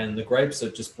quivery, and the grapes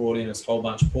are just brought in as a whole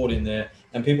bunch, poured in there,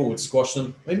 and people would squash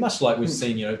them. I mean, much like we've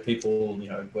seen, people,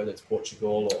 whether it's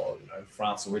Portugal or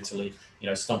France or Italy,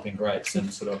 stomping grapes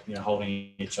and sort of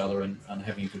holding each other and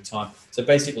having a good time. So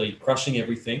basically, crushing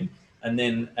everything, and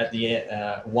then at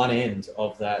the one end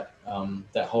of that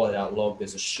hollowed out log,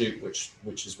 there's a chute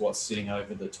which is what's sitting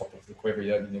over the top of the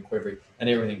quivery, opening the quivery, and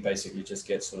everything basically just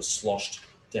gets sort of sloshed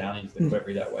down into the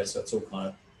quivery that way. So it's all kind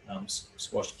of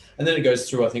squashed, and then it goes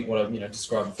through, I think, what I've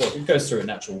described before. It goes through a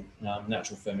natural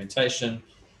fermentation,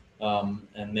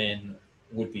 and then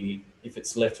would be, if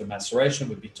it's left for maceration,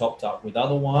 would be topped up with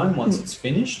other wine once it's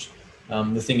finished.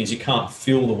 The thing is, you can't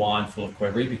fill the wine full of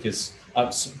quivery because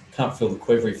can't fill the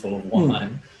quivery full of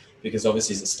wine because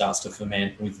obviously as it starts to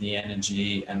ferment with the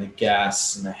energy and the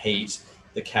gas and the heat,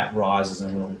 the cap rises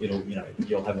and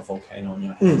you'll have a volcano on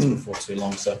your hands before too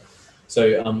long. So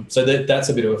that's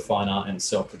a bit of a fine art in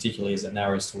itself, particularly as it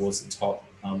narrows towards the top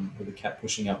with the cap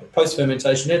pushing up. But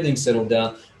post-fermentation, everything's settled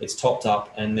down, it's topped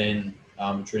up, and then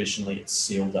traditionally it's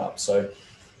sealed up. So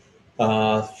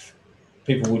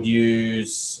people would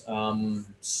use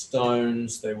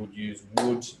stones, they would use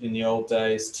wood in the old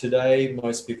days. Today,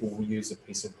 most people will use a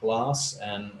piece of glass,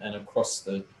 and across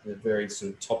the very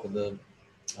sort of top of the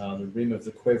rim of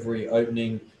the quivery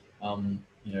opening,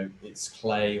 it's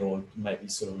clay or maybe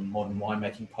sort of a modern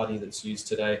winemaking putty that's used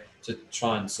today to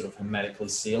try and sort of hermetically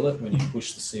seal it when you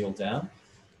push the seal down.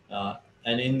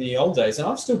 And in the old days, and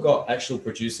I've still got actual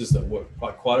producers that work,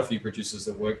 quite a few producers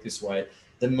that work this way,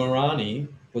 the Morani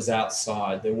was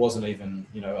outside. There wasn't even,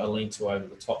 a lean-to over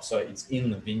the top, so it's in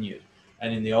the vineyard.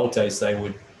 And in the old days, they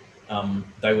would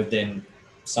then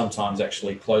sometimes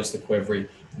actually close the quivery,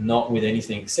 not with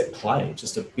anything except clay,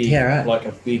 just a big, like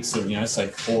a big sort of, say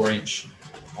 4-inch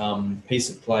piece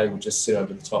of clay would just sit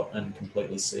over the top and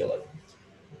completely seal it.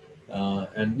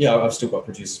 I've still got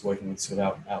producers working with sort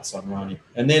of outside Morani,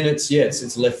 and then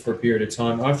it's left for a period of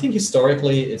time. I think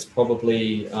historically it's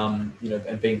probably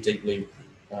and being deeply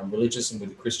religious and with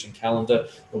the Christian calendar,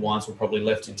 the wines were probably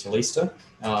left until Easter,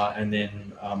 and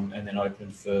then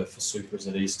opened for supers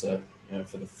at Easter,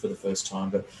 for the first time.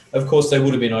 But of course, they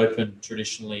would have been open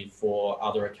traditionally for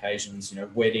other occasions,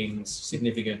 weddings,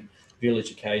 significant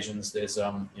village occasions. There's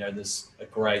a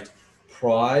great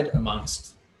pride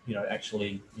amongst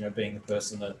actually being the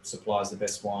person that supplies the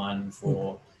best wine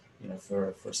for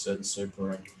a certain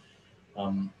super,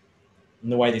 and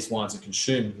the way these wines are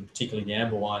consumed, particularly the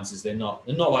amber wines, is they're not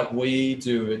like we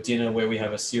do at dinner where we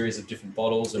have a series of different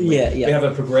bottles and we have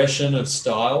a progression of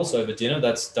styles over dinner.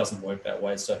 That doesn't work that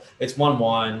way. So it's one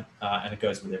wine and it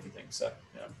goes with everything. So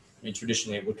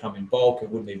traditionally it would come in bulk. It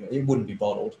wouldn't be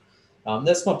bottled.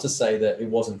 That's not to say that it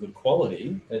wasn't good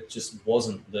quality. It just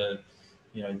wasn't there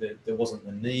wasn't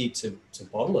the need to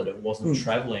bottle it. It wasn't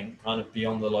traveling kind of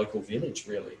beyond the local village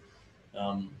really.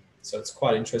 So it's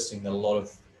quite interesting that a lot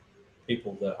of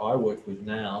people that I work with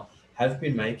now have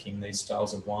been making these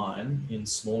styles of wine in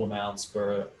small amounts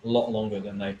for a lot longer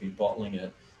than they've been bottling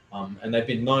it. And they've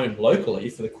been known locally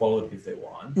for the quality of their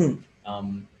wine.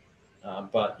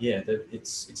 But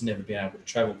it's never been able to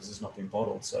travel because it's not been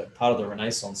bottled. So part of the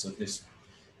renaissance of this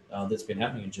that's been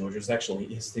happening in Georgia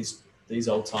is these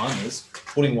old timers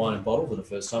putting wine in bottle for the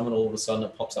first time, and all of a sudden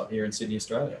it pops up here in Sydney,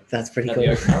 Australia. That's pretty At cool.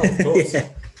 the Oak Barrel, of course.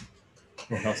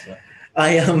 What else?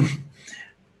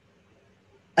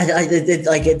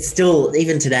 It's still,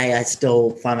 even today, I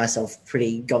still find myself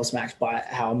pretty gobsmacked by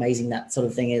how amazing that sort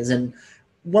of thing is. And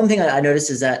one thing I noticed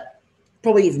is that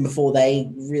probably even before they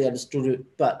really understood it,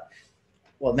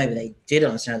 maybe they did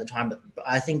understand at the time, but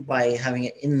I think by having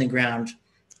it in the ground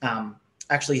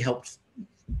actually helped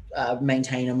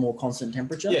maintain a more constant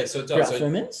temperature. Yeah, so it does.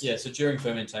 So during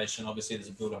fermentation, obviously there's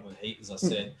a build-up of heat, as I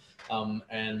said,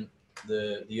 and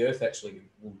the earth actually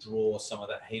will draw some of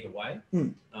that heat away,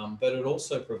 but it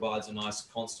also provides a nice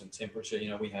constant temperature.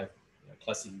 We have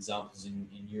classic examples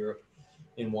in Europe,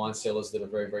 in wine cellars that are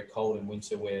very, very cold in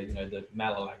winter, where the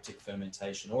malolactic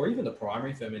fermentation or even the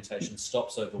primary fermentation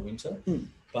stops over winter,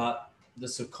 but the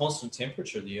sort of constant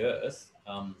temperature of the earth,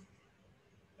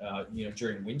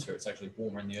 during winter, it's actually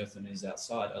warmer in the earth than it is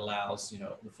outside, allows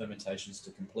the fermentations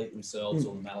to complete themselves,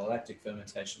 or the malolactic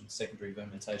fermentation, secondary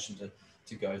fermentation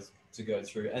to go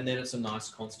through, and then it's a nice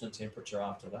constant temperature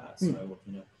after that. So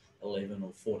 11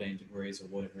 or 14 degrees or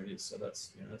whatever it is. So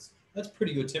that's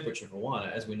pretty good temperature for wine,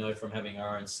 as we know from having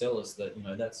our own cellars. That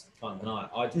that's kind of an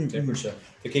ideal temperature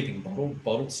for keeping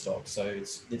bottled stock. So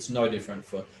it's no different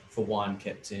for wine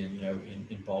kept in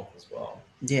in bulk as well.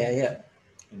 Yeah.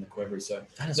 In the Qvevri. So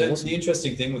awesome. The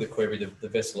interesting thing with the Qvevri, the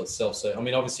vessel itself. So I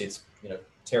mean, obviously it's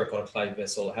terracotta clay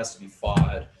vessel. It has to be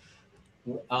fired.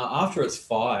 After it's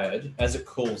fired, as it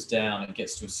cools down, it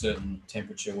gets to a certain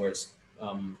temperature where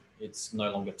it's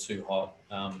no longer too hot,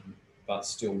 but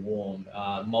still warm.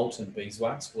 Molten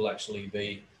beeswax will actually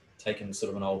be taken, sort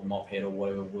of an old mop head or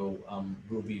whatever,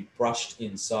 will be brushed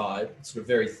inside, sort of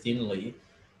very thinly,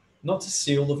 not to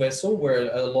seal the vessel,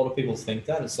 where a lot of people think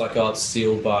that it's like, it's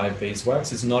sealed by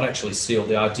beeswax. It's not actually sealed.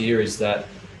 The idea is that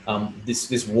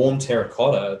this warm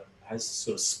terracotta has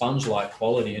sort of sponge-like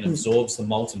quality and absorbs the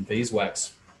molten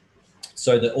beeswax,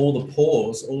 so that all the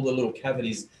pores, all the little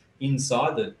cavities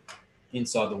inside the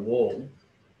wall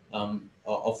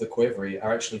of the Qvevri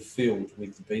are actually filled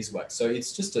with the beeswax. So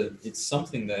it's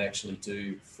something they actually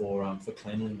do for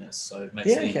cleanliness. So it makes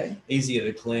it easier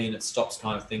to clean. It stops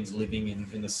kind of things living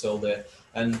in the cell there.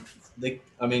 And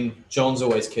John's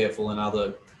always careful, and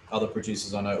other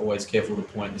producers I know always careful to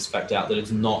point this fact out, that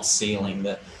it's not sealing.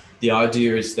 That the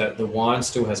idea is that the wine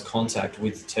still has contact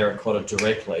with terracotta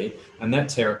directly, and that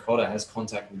terracotta has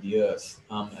contact with the earth.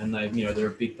 And they're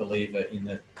a big believer in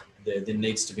that there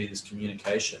needs to be this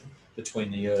communication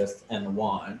between the earth and the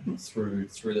wine through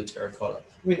the terracotta.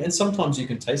 And sometimes you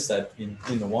can taste that in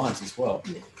the wines as well.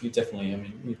 You definitely,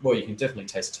 you can definitely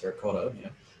taste terracotta.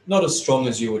 Not as strong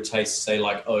as you would taste, say,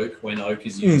 like oak, when oak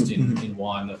is used in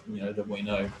wine that we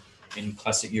know in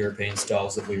classic European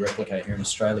styles that we replicate here in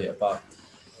Australia.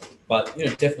 But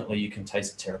definitely you can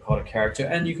taste the terracotta character,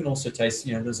 and you can also taste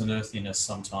there's an earthiness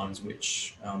sometimes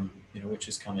which which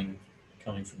is coming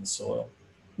from the soil.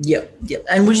 Yep.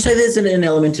 And would you say there's an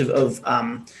element of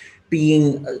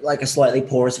being like a slightly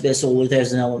porous vessel, or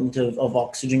there's an element of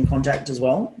oxygen contact as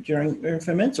well during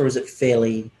ferments, or is it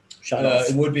fairly shut off?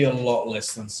 It would be a lot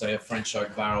less than, say, a French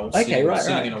oak barrel sitting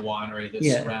in a winery that's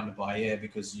surrounded by air,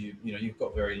 because you've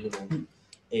got very little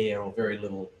air or very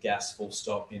little gas, full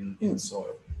stop, in the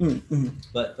soil.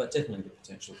 But definitely the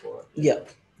potential for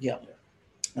it. Yep.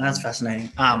 And that's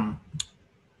fascinating.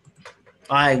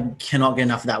 I cannot get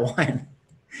enough of that wine.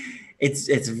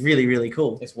 It's really, really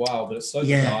cool. It's wild, but it's so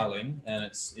beguiling, and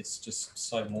it's just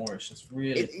so moorish. It's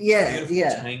really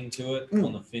beautiful tang to it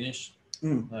on the finish.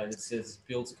 It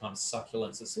builds a kind of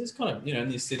succulence. It's kind of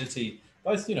and the acidity.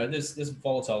 Both there's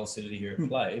volatile acidity here at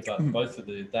play, but both of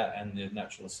that and the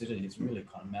natural acidity is really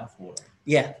kind of mouthwatering.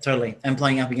 Yeah, totally. And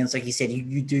playing up against, like you said,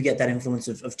 you do get that influence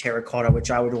of terracotta,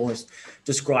 which I would always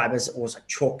describe as almost like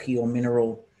chalky or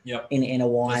mineral. In a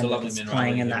wine that's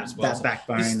playing in that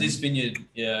backbone. This vineyard,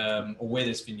 or where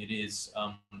this vineyard is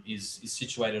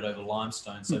situated over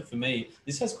limestone. So for me,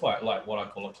 this has quite like what I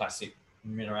call a classic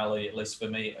minerality, at least for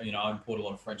me. I import a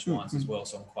lot of French wines as well,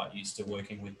 so I'm quite used to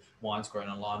working with wines grown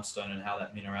on limestone and how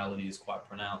that minerality is quite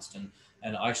pronounced.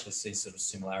 And I actually see sort of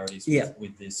similarities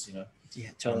with this, Yeah,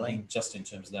 totally. Just in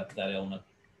terms of that element.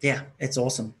 Yeah, it's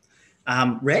awesome.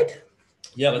 Red?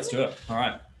 Yeah, let's do it. All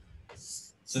right.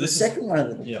 So the second one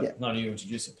of the No, you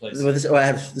introduce it, please. I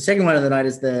have the second one of the night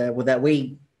is that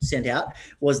we sent out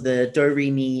was the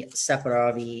Re Mi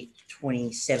Saperavi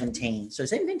 2017. So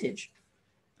same vintage.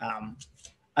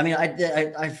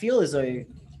 I feel as though,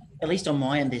 at least on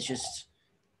my end, there's just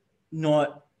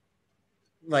not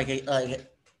like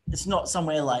it's not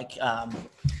somewhere like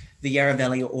the Yarra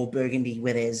Valley or Burgundy,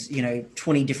 where there's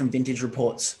 20 different vintage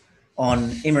reports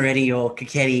on Imereti or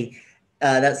Cocchetti,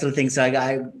 that sort of thing. So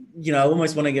I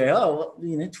almost want to go,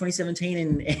 2017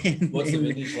 in what's the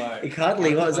vintage like?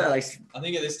 Icardi, what was that like? I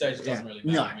think at this stage it doesn't really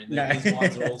matter. These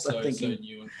wines are also so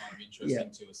new and kind of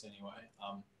interesting to us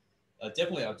anyway.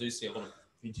 Definitely, I do see a lot of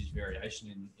vintage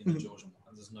variation in the Georgian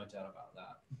wines. There's no doubt about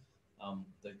that.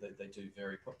 They do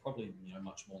vary, probably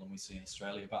much more than we see in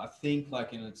Australia. But I think,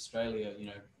 like in Australia,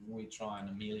 we try and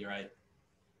ameliorate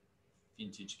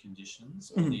vintage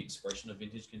conditions or the expression of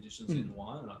vintage conditions in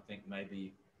wine. And I think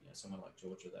maybe somewhere like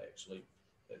Georgia,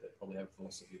 they probably have a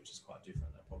philosophy which is quite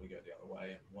different. They probably go the other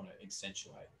way and want to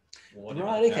accentuate what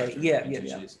Right. Okay. Yeah.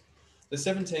 The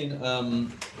 17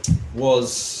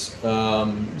 was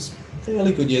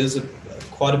fairly good. Yeah, there's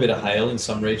quite a bit of hail in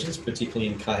some regions, particularly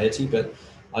in Kaheti, but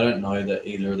I don't know that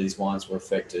either of these wines were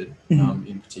affected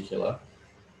in particular.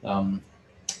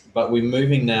 But we're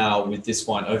moving now with this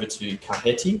wine over to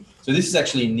Kaheti. So this is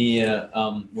actually near,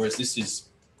 whereas this is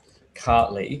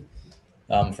Kartli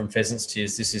from Pheasant's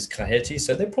Tears, this is Kaheti.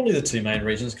 So they're probably the two main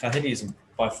regions. Kaheti is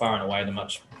by far and away the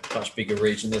much bigger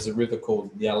region. There's a river called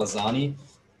the Alazani,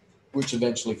 which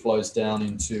eventually flows down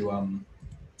into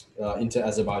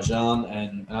Azerbaijan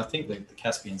and I think the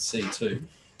Caspian Sea too,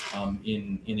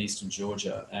 in eastern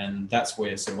Georgia, and that's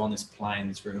where sort of on this plain,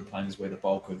 this river plain, is where the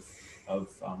bulk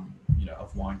of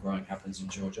wine growing happens in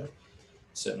Georgia.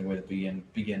 Certainly where the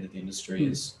big end of the industry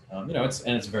is.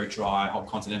 It's a very dry, hot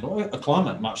continental a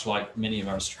climate, much like many of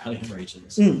our Australian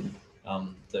regions. We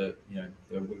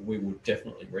would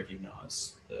definitely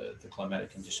recognise the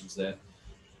climatic conditions there.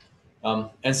 And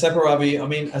Saperavi, I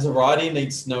mean, as a variety,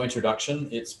 needs no introduction.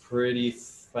 It's pretty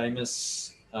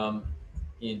famous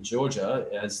in Georgia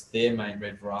as their main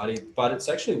red variety, but it's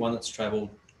actually one that's travelled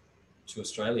to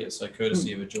Australia. So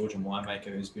courtesy of a Georgian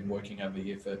winemaker who's been working over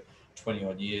here for 20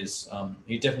 odd years.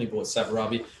 He definitely bought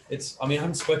Saperavi. I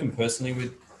haven't spoken personally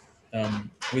with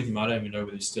him. I don't even know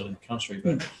whether he's still in the country,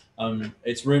 but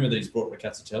it's rumoured that he's brought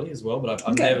Ricatatelli as well, but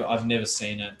I've never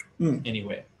seen it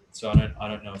anywhere. So I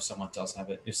don't know if someone does have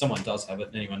it. If someone does have it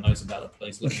and anyone knows about it,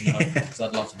 please let me know, because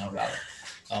I'd love to know about it.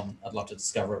 I'd love to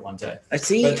discover it one day. I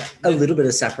see a little bit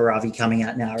of Saperavi coming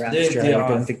out now around Australia,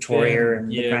 like in Victoria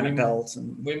and the Granite Belt.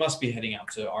 We must be heading up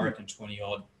to, I reckon, 20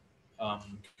 odd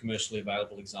commercially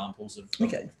available examples of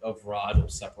varietal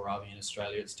Saperavi in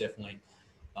Australia. It's definitely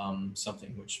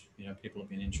something which people have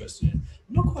been interested in.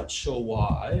 I'm not quite sure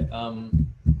why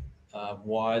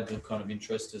the kind of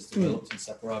interest has developed in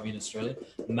Saperavi in Australia.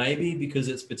 Maybe because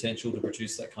its potential to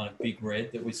produce that kind of big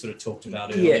red that we sort of talked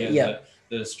about earlier.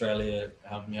 That Australia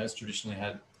has traditionally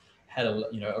had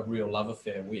a real love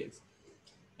affair with.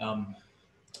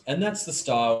 And that's the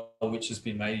style which has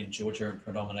been made in Georgia and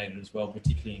predominated as well,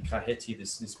 particularly in Kaheti,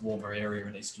 this warmer area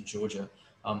in eastern Georgia.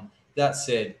 That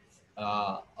said,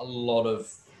 a lot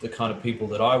of the kind of people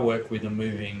that I work with are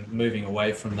moving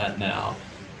away from that now.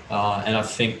 And I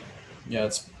think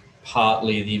it's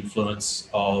partly the influence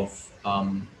of,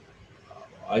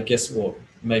 I guess, or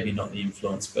maybe not the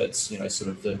influence, but sort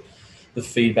of the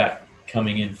feedback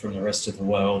coming in from the rest of the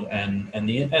world, and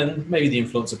maybe the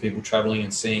influence of people traveling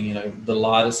and seeing the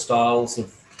lighter styles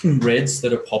of reds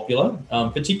that are popular,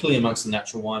 particularly amongst the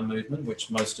natural wine movement,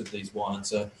 which most of these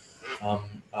wines are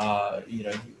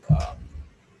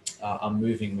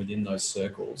moving within those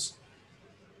circles.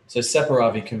 So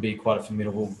Saperavi can be quite a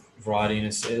formidable variety, and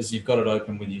as you've got it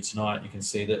open with you tonight, you can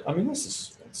see that. I mean,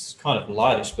 it's kind of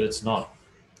lightish, but it's not.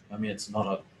 I mean, it's not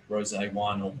a rosé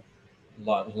wine or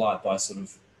light by sort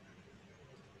of.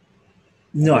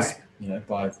 No.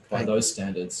 By those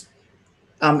standards.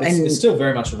 And it's still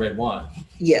very much a red wine.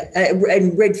 Yeah,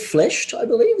 and red fleshed, I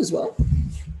believe, as well.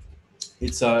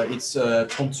 It's a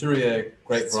Chinuri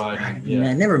grape variety. Yeah,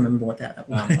 I never remember what that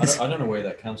was. I don't know where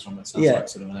that comes from. It sounds like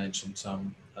sort of an ancient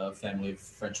family of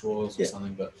French royals or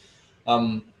something. But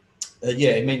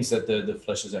it means that the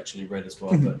flesh is actually red as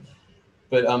well.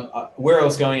 But where I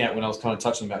was going at when I was kind of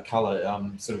touching about colour,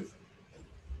 sort of.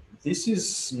 This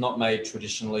is not made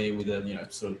traditionally with a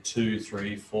sort of 2,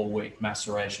 3, 4 week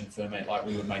maceration ferment like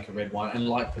we would make a red wine, and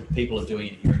like people are doing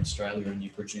it here in Australia, and you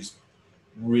produce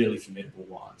really formidable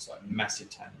wines, like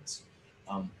massive tannins.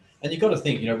 And you've got to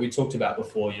think, we talked about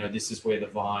before, this is where the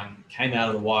vine came out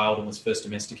of the wild and was first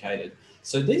domesticated.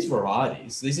 So these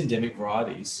varieties, these endemic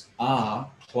varieties, are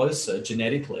closer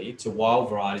genetically to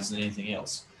wild varieties than anything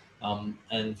else. And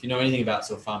if you know anything about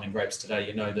sort of farming grapes today,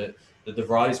 you know that the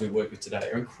varieties we work with today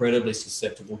are incredibly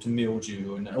susceptible to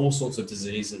mildew and all sorts of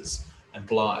diseases and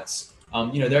blights.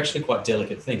 They're actually quite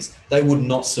delicate things. They would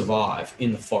not survive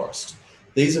in the forest.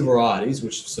 These are varieties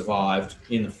which survived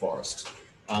in the forest.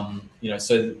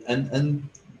 So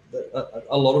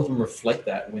a lot of them reflect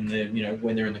that when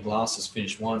they're in the glass as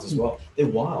finished wines as well. They're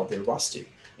wild, they're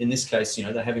rustic. In this case, they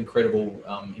have incredible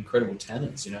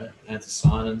tannins,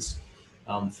 anthocyanins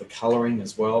for colouring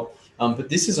as well. But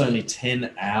this is only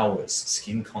 10 hours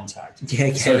skin contact.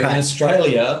 So in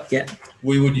Australia,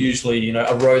 we would usually, a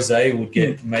rosé would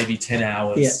get maybe 10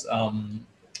 hours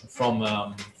from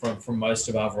most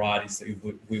of our varieties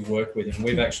that we work with, and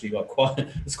we've actually got quite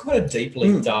a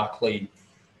deeply darkly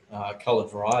coloured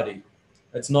variety.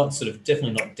 It's not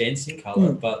definitely not dense in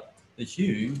colour, but the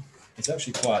hue is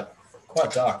actually quite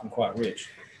dark and quite rich.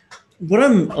 What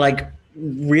I'm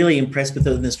really impressed with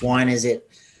in this wine is it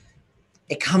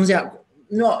comes out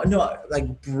not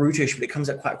like brutish, but it comes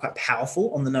out quite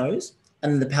powerful on the nose,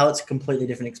 and the palate's a completely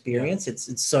different experience. Yeah.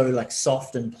 It's so like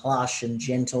soft and plush and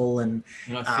gentle and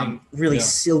I think, really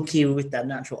silky with that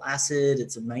natural acid.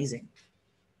 It's amazing.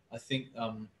 I think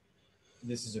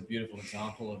this is a beautiful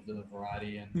example of the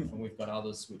variety, and we've got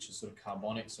others which are sort of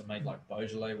carbonic, so made like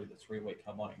Beaujolais with a 3-week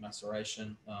carbonic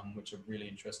maceration, which are really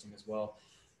interesting as well.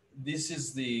 This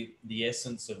is the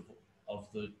essence of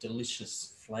the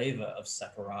delicious flavor of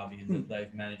Saperavi that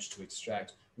they've managed to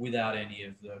extract without any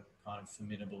of the kind of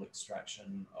formidable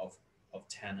extraction of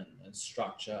tannin and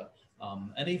structure,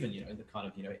 and even the kind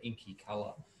of inky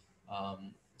color.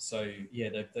 So yeah,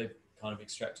 they've kind of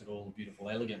extracted all the beautiful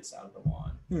elegance out of the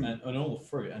wine and all the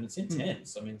fruit, and it's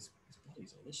intense. I mean, it's bloody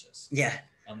delicious. Yeah.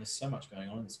 There's so much going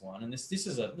on in this wine, and this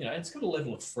is a it's got a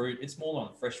level of fruit. It's more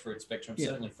on the fresh fruit spectrum,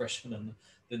 certainly fresher than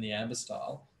the amber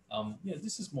style.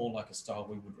 This is more like a style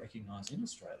we would recognise in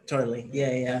Australia. Totally,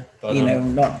 yeah. But,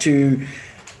 not too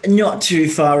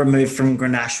far removed from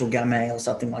Grenache or Gamay or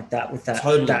something like that with that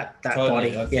totally, that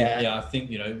body. I think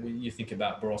when you think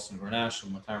about Barossa and Grenache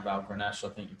and McLaren Vale Grenache, I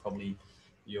think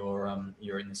you're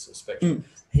in this sort of spectrum.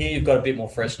 Here you've got a bit more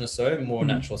freshness, though, more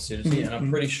natural acidity, and I'm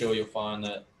pretty sure you'll find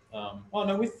that.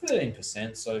 With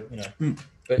 13%, so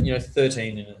but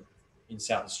 13 in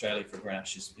South Australia for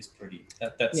Grenache is pretty.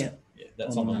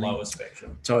 That's on the lower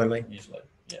spectrum. Totally. Usually,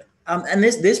 yeah. And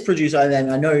this producer, I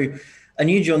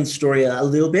knew John's story a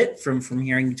little bit from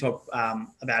hearing you talk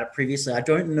about it previously. I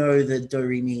don't know the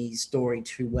Re Mi story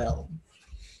too well.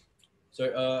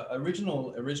 So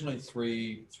originally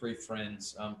three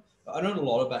friends. I don't know a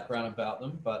lot of background about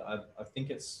them, but I think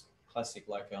it's classic.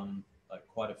 Like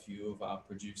quite a few of our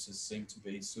producers seem to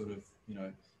be sort of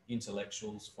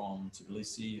intellectuals from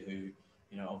Tbilisi who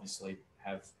obviously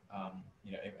have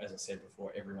as I said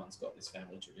before, everyone's got this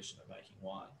family tradition of making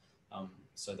wine.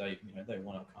 So they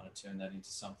want to kind of turn that into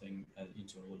something,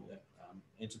 into a little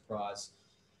enterprise.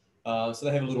 So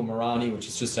they have a little Marani, which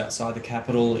is just outside the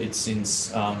capital. It's in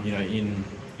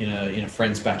a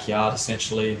friend's backyard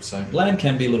essentially. So land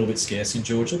can be a little bit scarce in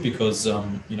Georgia because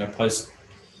post,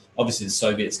 obviously the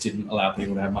Soviets didn't allow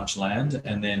people to have much land,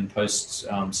 and then post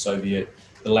Soviet,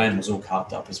 the land was all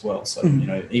carved up as well. So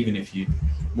even if you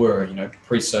were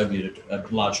pre-Soviet a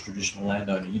large traditional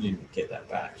landowner, you didn't get that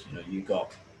back. You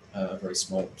got a very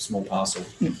small parcel.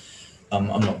 I'm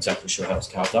not exactly sure how it's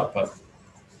carved up, but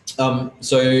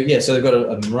so they've got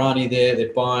a Marani there.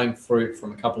 They're buying fruit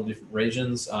from a couple of different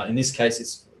regions. In this case,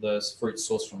 it's the fruit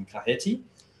sourced from Kakheti.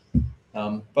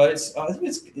 But I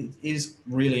think it is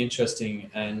really interesting,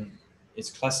 and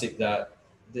it's classic that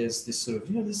there's this sort of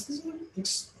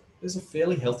there's a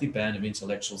fairly healthy band of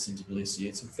intellectuals in Tbilisi.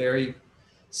 It's a very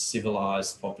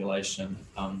civilized population.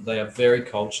 They are very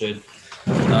cultured.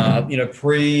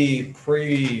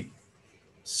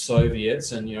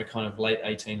 Pre-Soviets and kind of late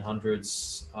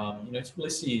 1800s.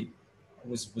 Tbilisi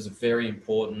was a very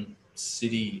important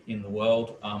city in the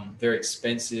world. Very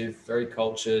expensive, very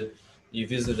cultured. You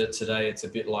visit it today, it's a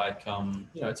bit like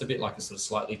it's a bit like a sort of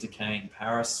slightly decaying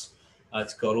Paris.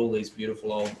 It's got all these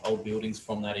beautiful old buildings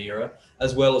from that era,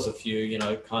 as well as a few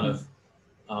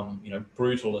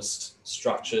brutalist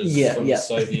structures from the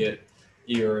Soviet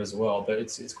era as well. But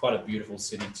it's quite a beautiful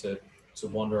city to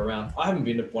wander around. I haven't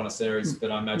been to Buenos Aires,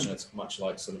 but I imagine it's much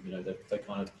like sort of they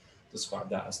kind of describe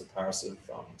that as the Paris of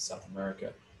South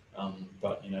America.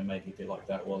 But maybe a bit like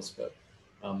that was. But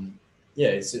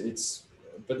it's.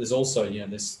 But there's also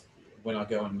this, when I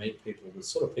go and meet people, the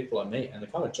sort of people I meet and the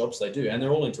kind of jobs they do, and they're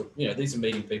all into these are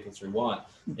meeting people through wine.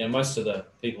 Most of the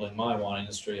people in my wine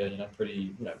industry are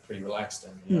pretty relaxed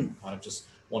and kind of just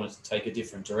wanted to take a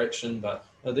different direction. But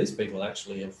these people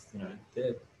actually have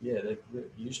they're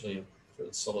usually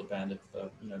a solid band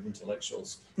of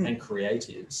intellectuals and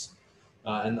creatives,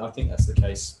 and I think that's the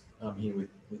case here with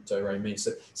Re Mi.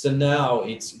 So now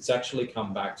it's actually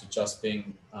come back to just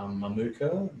being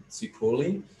Mamuka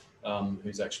Zikuli,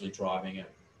 who's actually driving it.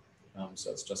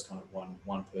 So it's just kind of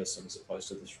one person as opposed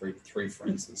to the three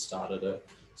friends that started it.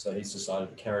 So he's decided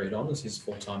to carry it on as his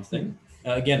full-time thing.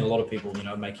 Again, a lot of people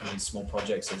making these small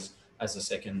projects as a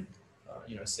second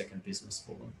second business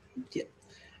for them. Yeah,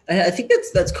 I think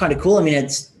that's kind of cool. I mean,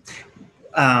 it's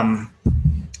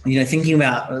thinking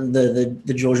about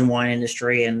the Georgian wine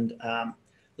industry, and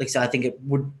like I said, I think it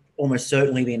would almost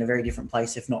certainly be in a very different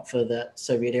place if not for the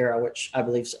Soviet era, which I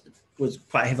believe was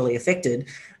quite heavily affected.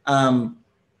 We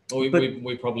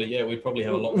probably have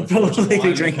a lot more. Probably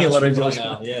be drinking a lot of Georgian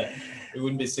wine now. Yeah, we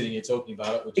wouldn't be sitting here talking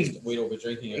about it. We'd all be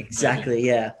drinking it. Exactly. Maybe.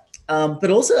 Yeah.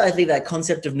 But also, I think that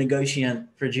concept of negotiant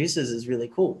producers is really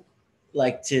cool.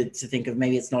 like to think of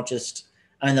maybe it's not just,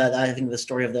 I think the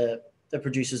story of the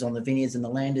producers on the vineyards and the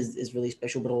land is really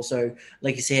special, but also,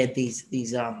 like you said, these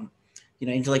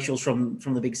intellectuals from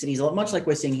the big cities, much like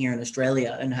we're seeing here in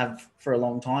Australia and have for a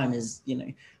long time, is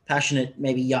passionate,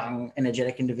 maybe young,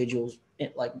 energetic individuals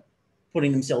like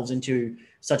putting themselves into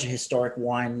such a historic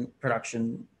wine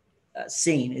production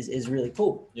scene is really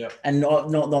cool. Yeah. And not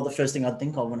the first thing I'd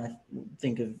think of when I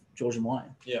think of Georgian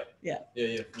wine. Yeah.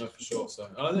 No, for sure. So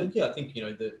I think the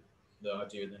idea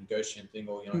of the negotiation thing,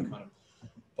 or kind of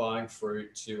buying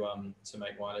fruit to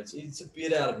make wine, it's a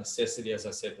bit out of necessity, as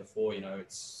I said before.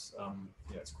 It's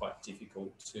it's quite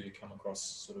difficult to come across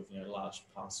sort of large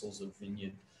parcels of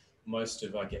vineyard. Most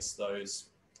of, I guess, those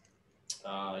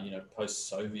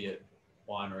post-Soviet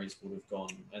wineries would have gone,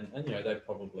 and they've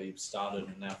probably started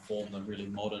and now formed the really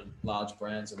modern large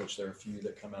brands, of which there are a few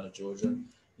that come out of Georgia.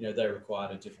 They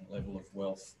required a different level of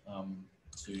wealth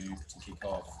to kick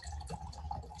off.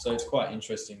 So it's quite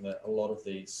interesting that a lot of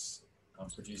these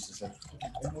producers have,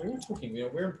 and we're talking,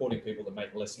 we're importing people that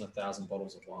make less than 1,000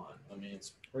 bottles of wine. I mean,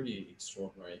 it's pretty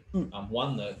extraordinary.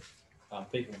 One that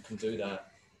people can do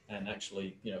that and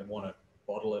actually, want to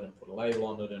bottle it and put a label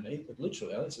on it and eat it.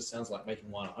 Literally, it just sounds like making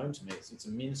wine at home to me. It's a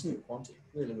minuscule quantity,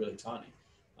 really, really tiny.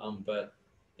 But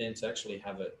then to actually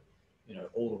have it,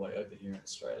 all the way over here in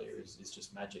Australia is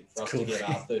just magic. For us to get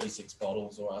our 36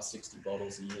 bottles or our 60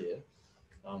 bottles a year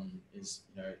is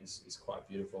quite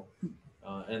beautiful.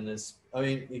 And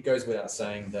it goes without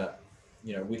saying that,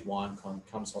 with wine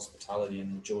comes hospitality,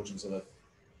 and the Georgians are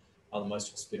the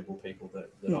most hospitable people that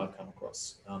I've come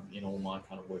across in all my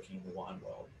kind of working in the wine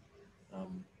world.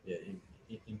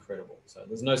 Incredible. So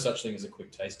there's no such thing as a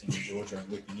quick tasting in Georgia and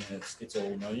whipping in. It's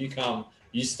all, you come,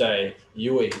 you stay,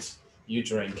 you eat, you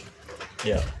drink.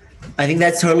 Yeah. I think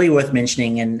that's totally worth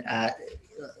mentioning. And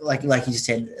like you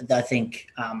said, I think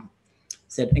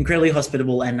said incredibly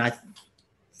hospitable. And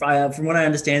from what I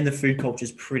understand, the food culture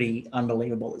is pretty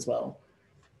unbelievable as well.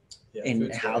 Yeah, in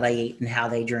how they eat and how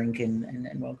they drink and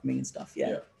welcoming and stuff.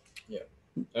 Yeah.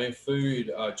 I mean,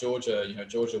 food. Georgia.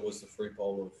 Georgia was the fruit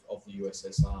bowl of the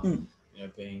USSR.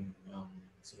 Being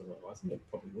sort of, I think it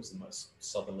probably was the most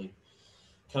southerly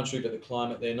country, but the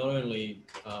climate there, not only.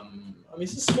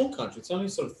 It's a small country. It's only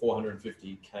sort of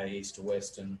 450k east to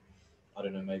west, and I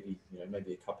don't know, maybe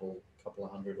a couple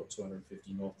of hundred or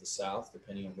 250 north to south,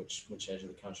 depending on which edge of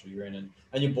the country you're in,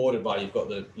 and you're bordered by. You've got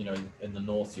the in the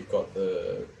north you've got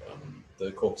the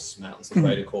Caucasus Mountains, the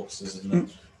Greater Caucasus,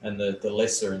 and the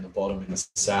lesser in the bottom in the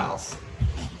south.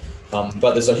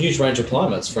 But there's a huge range of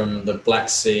climates from the Black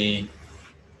Sea.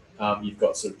 You've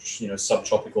got sort of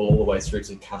subtropical all the way through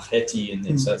to Kakheti, and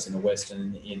then so that's in the west,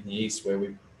 and in the east where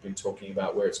we've been talking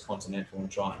about where it's continental and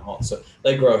dry and hot. So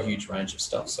they grow a huge range of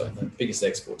stuff. So the biggest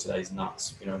export today is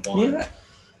nuts.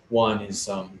 Wine is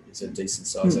a decent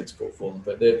size export for them,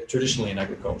 but they're traditionally an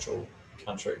agricultural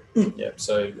country.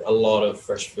 So a lot of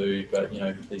fresh food, but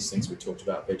these things we talked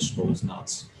about, vegetables,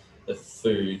 nuts, the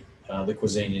food, the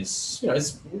cuisine is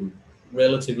it's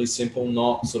relatively simple,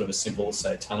 not sort of as simple as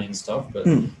say Italian stuff, but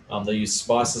they use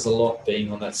spices a lot.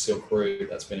 Being on that Silk Route,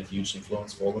 that's been a huge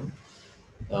influence for them.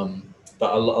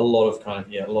 But a lot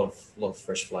of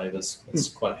fresh flavors. It's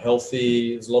quite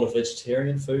healthy. There's a lot of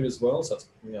vegetarian food as well, so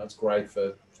it's great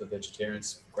for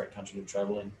vegetarians. Great country to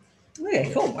travel in.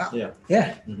 Yeah, cool. Wow.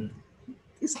 Yeah.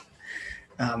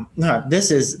 No,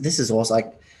 this is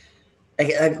awesome.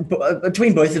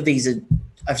 Between both of these,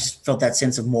 I've just felt that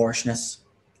sense of Moorishness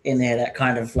in there. That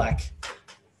kind of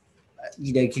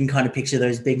you can kind of picture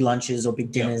those big lunches or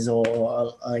big dinners,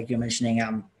 or like you're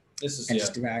mentioning. This is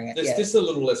just around it. This is a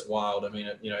little less wild. I mean,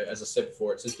 as I said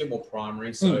before, it's a bit more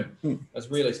primary. So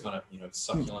it's really kind of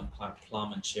succulent,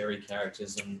 plum and cherry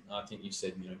characters, and I think you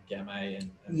said Gamay and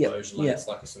Beaujolais. It's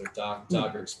like a sort of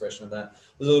darker expression of that.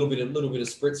 There's a little bit of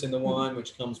spritz in the wine,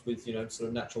 which comes with sort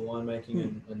of natural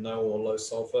winemaking and no or low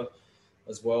sulfur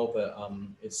as well. But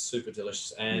it's super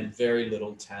delicious and very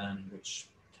little tannin, which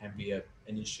can be an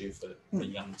issue for the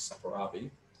young Saperavi.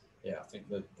 Yeah, I think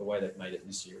the way they've made it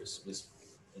this year is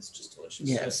it's just delicious.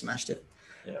 Yeah, smashed it.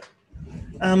 Yeah.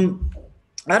 I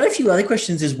had a few other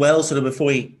questions as well, sort of before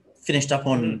we finished up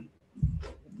on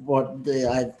what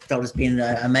I felt has been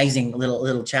an amazing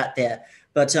little chat there.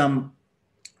 But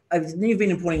you've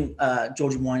been importing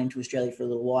Georgian wine into Australia for a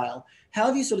little while. How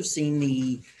have you sort of seen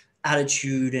the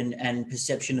attitude and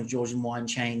perception of Georgian wine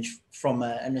change from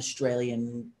an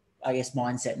Australian, I guess,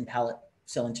 mindset and palate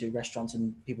selling to restaurants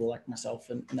and people like myself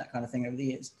and that kind of thing over the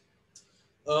years?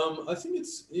 I think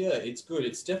it's good.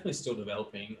 It's definitely still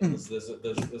developing. And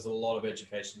there's a lot of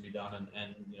education to be done,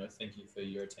 and thank you for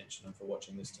your attention and for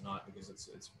watching this tonight, because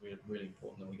it's really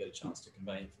important that we get a chance to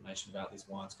convey information about these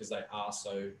wines, because they are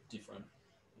so different.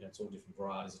 It's all different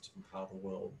varieties, a different part of the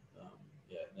world.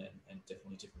 And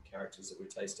definitely different characters that we're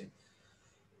tasting.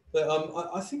 But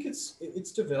I think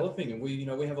it's developing, and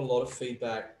we have a lot of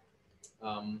feedback,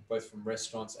 both from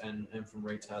restaurants and from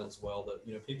retail as well,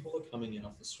 that people are coming in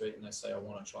off the street and they say, I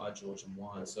want to try Georgian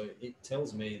wine. So it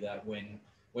tells me that when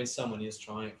someone is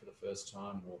trying it for the first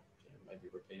time, or maybe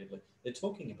repeatedly, they're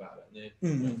talking about it.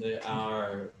 They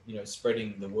are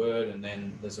spreading the word, and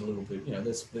then there's a little bit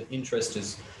there's the interest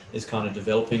is kind of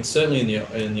developing, certainly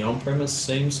in the on-premise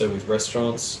scene. So with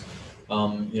restaurants,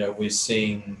 we're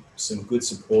seeing some good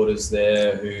supporters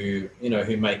there who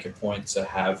make a point to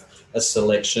have a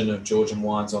selection of Georgian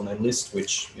wines on their list,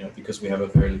 which, because we have a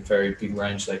very, very big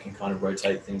range, they can kind of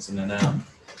rotate things in and out.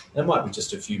 There might be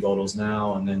just a few bottles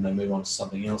now, and then they move on to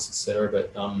something else, etc.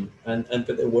 But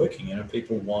but they're working.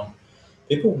 People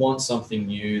want something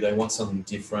new. They want something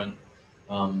different.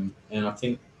 And I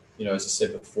think, as I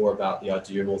said before, about the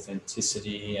idea of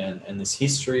authenticity and this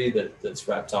history that's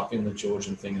wrapped up in the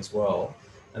Georgian thing as well.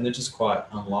 And they're just quite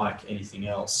unlike anything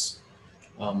else.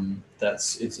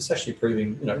 It's actually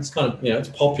proving, it's kind of, it's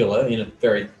popular in a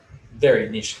very, very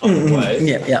niche kind of way.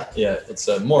 Yeah. It's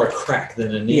more a crack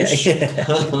than a niche.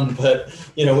 But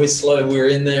we're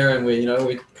in there, and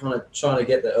we're kind of trying to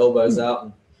get the elbows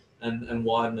out and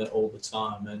widen it all the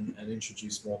time, and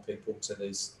introduce more people to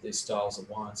these styles of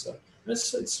wine. So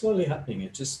it's slowly happening.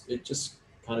 It just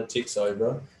kind of ticks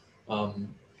over.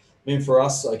 For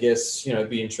us, I guess, it'd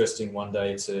be interesting one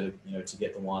day to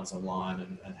get the wines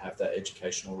online and have that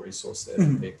educational resource there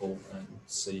for people, and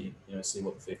see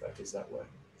what the feedback is that way.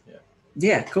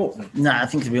 Yeah, cool. No, I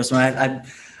think it'd be awesome.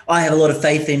 I have a lot of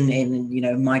faith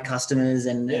in my customers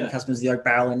and customers of the Oak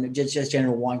Barrel, and just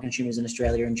general wine consumers in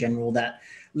Australia in general, that,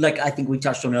 like, I think we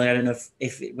touched on earlier, I don't know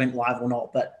if it went live or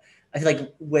not, but I feel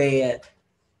like we're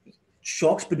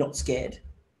shocked but not scared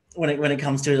when it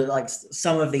comes to like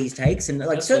some of these takes, and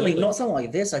like Absolutely. Certainly not something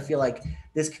like this. I feel like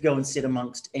this could go and sit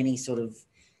amongst any sort of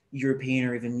European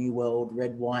or even New World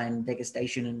red wine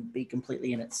degustation and be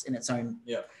completely in its own.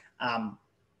 Yeah.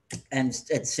 And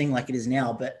it's seeming like it is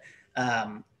now, but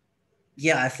I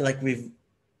feel like we've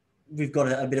got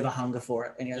a bit of a hunger for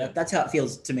it, and that's how it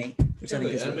feels to me. Which I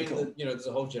think is really cool. There's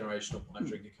a whole generation of wine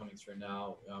drinker coming through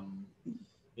now.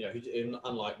 Who,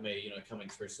 unlike me, coming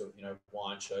through sort of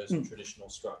wine shows and traditional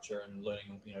structure, and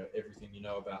learning everything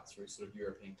about through sort of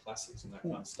European classics and that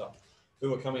kind of stuff,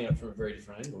 who are coming up from a very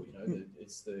different angle.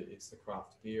 It's the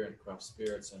craft beer and craft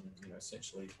spirits, and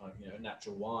essentially kind of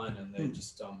natural wine, and they're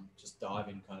just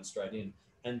diving kind of straight in,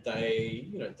 and they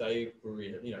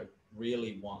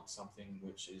really want something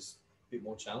which is a bit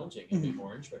more challenging and a bit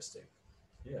more interesting.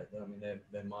 Yeah,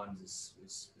 their mind is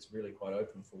really quite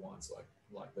open for wines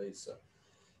like these. So,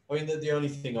 the only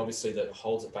thing obviously that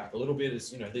holds it back a little bit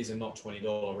is these are not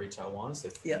 $20 retail wines.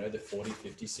 They're they're $40,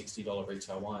 $50, $60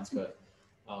 retail wines, but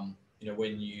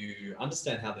when you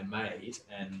understand how they're made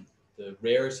and the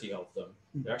rarity of them,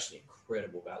 they're actually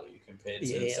incredible value compared to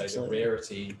the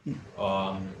rarity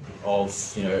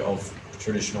of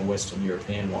traditional Western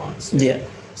European wines.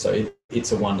 So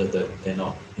it's a wonder that they're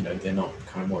not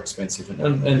kind of more expensive,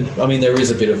 and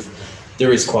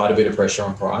there is quite a bit of pressure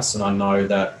on price, and I know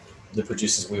that the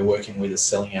producers we're working with are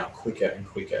selling out quicker and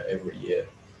quicker every year.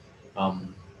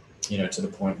 To the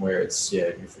point where it's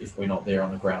if we're not there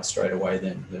on the ground straight away,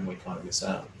 then we kind of miss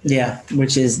out. Yeah,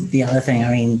 which is the other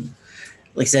thing.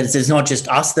 Like I said, it's not just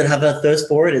us that have a thirst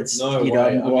for it. It's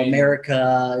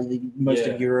America, most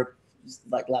of Europe,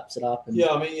 like laps it up. And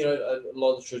a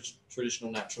lot of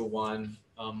traditional natural wine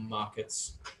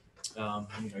markets,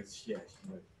 New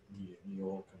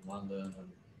York and London, and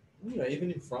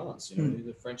even in France,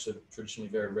 the French are traditionally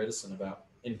very reticent about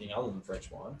anything other than French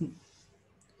wine.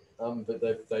 But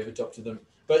they've adopted them.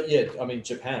 But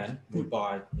Japan would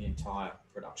buy the entire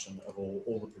production of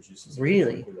all the producers.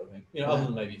 Really? With, I think. Other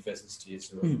than maybe Pheasant's Tears,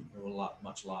 who are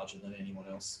much larger than anyone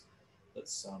else that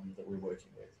we're working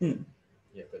with.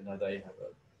 But no, they have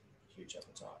a huge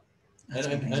appetite.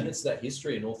 And it's that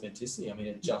history and authenticity.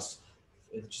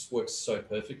 It just works so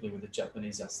perfectly with the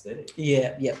Japanese aesthetic.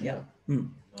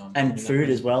 And food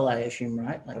as well, I assume,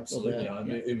 right? Like absolutely.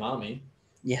 Umami.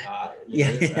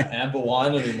 Amber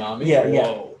wine and umami.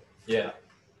 Whoa. Yeah.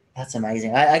 That's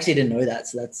amazing. I actually didn't know that.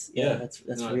 So that's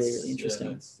really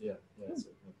interesting. It's a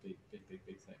big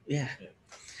thing. Yeah.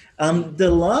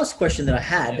 The last question that I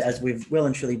had, as we've well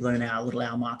and truly blown our little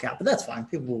hour mark out, but that's fine.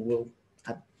 People will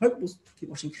hope we'll keep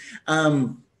watching.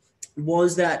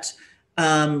 Was that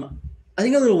I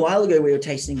think a little while ago we were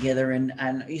tasting together,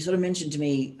 and you sort of mentioned to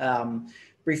me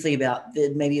briefly about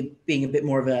maybe being a bit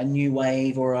more of a new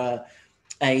wave or a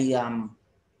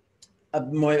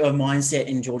mindset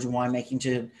in Georgian winemaking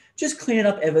to just clean it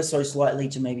up ever so slightly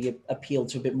to maybe appeal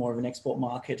to a bit more of an export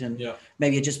market, and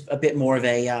maybe just a bit more of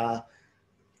a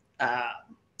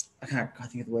I can't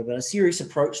think of the word, but a serious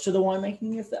approach to the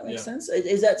winemaking, if that makes sense.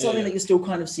 Is that something that you're still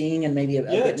kind of seeing, and maybe a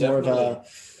bit definitely. more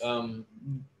of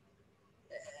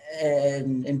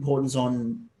an importance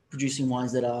on producing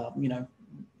wines that are,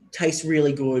 taste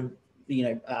really good,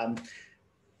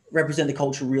 represent the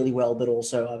culture really well, but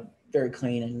also are very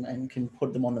clean and can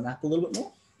put them on the map a little bit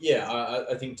more? Yeah,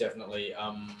 I think definitely.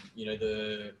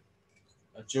 The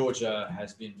Georgia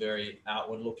has been very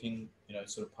outward looking,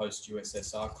 sort of post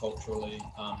USSR culturally,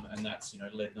 and that's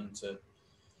led them to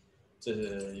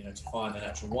find the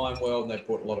natural wine world, and they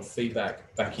brought a lot of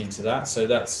feedback back into that. So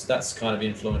that's kind of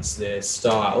influenced their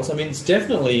styles. I mean, it's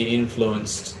definitely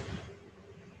influenced,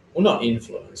 well, not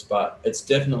influenced, but it's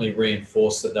definitely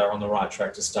reinforced that they're on the right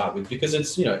track to start with, because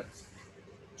it's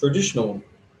traditional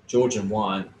Georgian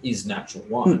wine is natural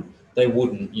wine. They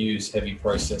wouldn't use heavy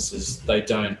processes. They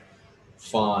don't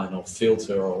fine or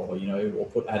filter or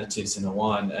put additives in the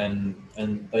wine, and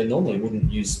they normally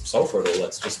wouldn't use sulfur at all.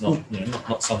 That's just not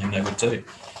not something they would do.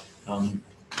 For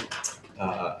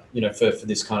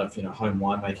this kind of home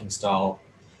winemaking style,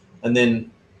 and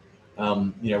then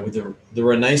with the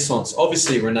Renaissance,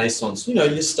 obviously Renaissance,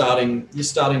 you're starting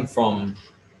from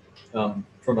a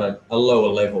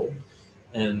lower level,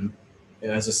 and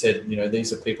as I said,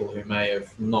 these are people who may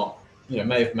have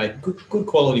made good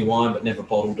quality wine but never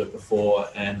bottled it before,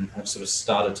 and have sort of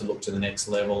started to look to the next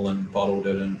level and bottled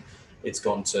it, and it's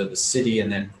gone to the city,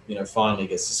 and then finally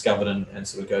gets discovered and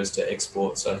sort of goes to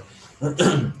export. So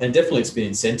and definitely it's been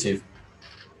incentive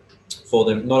for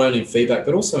them, not only feedback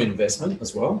but also investment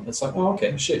as well. It's like, oh,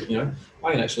 okay, shit,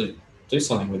 I can actually do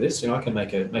something with this. I can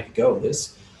make a go of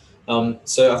this.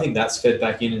 So I think that's fed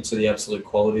back into the absolute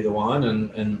quality of the wine,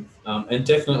 and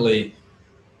definitely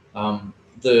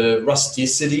the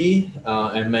rusticity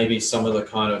and maybe some of the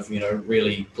kind of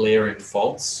really glaring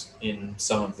faults in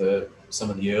some of the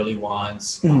early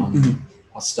wines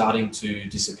are starting to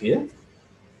disappear.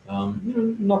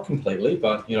 Not completely,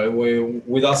 but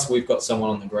with us, we've got someone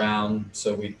on the ground,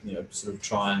 so we sort of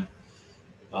try and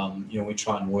we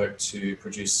try and work to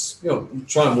produce, to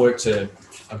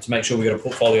make sure we got a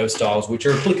portfolio of styles which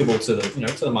are applicable to the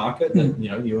to the market that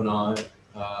you and I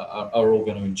are all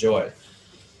going to enjoy.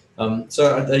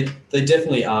 So they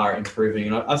definitely are improving,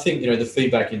 and I think the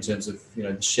feedback in terms of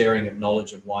the sharing of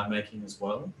knowledge of winemaking as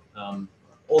well.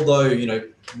 Although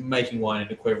making wine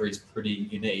in a quiver is pretty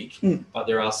unique, but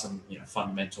there are some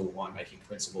fundamental winemaking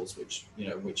principles which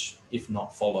if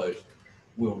not followed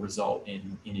will result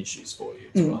in issues for you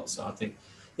as well. So I think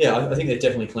I think they're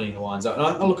definitely cleaning the wines up. And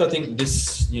I think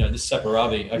this this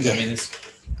Saperavi. Okay, I mean this.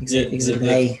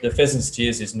 The Pheasant's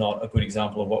Tears is not a good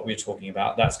example of what we're talking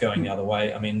about. That's going the other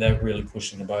way. I mean, they're really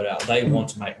pushing the boat out. They want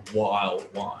to make wild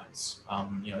wines.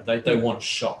 They want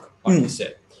shock, like you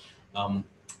said.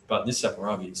 But this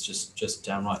Saperavi is just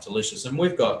downright delicious. And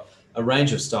we've got a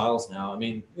range of styles now. I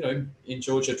mean, in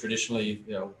Georgia, traditionally,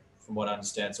 from what I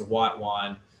understand, it's a white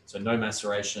wine, so no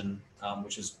maceration,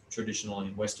 which is traditional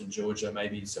in Western Georgia,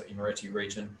 maybe so Imereti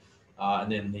region.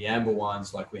 And then the amber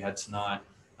wines like we had tonight.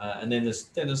 And then there's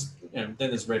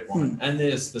red wine, and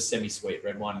there's the semi-sweet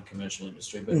red wine in commercial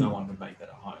industry, but no one would make that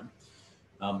at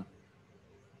home.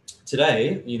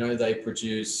 Today, they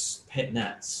produce pet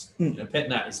nats. Pet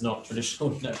nat is not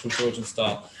traditional natural Georgian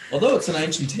style, although it's an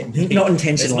ancient technique. Not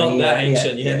intentionally. It's not that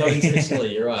ancient. Not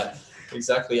intentionally. You're right.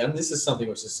 Exactly. And this is something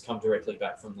which has come directly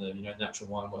back from the natural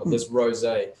wine world. There's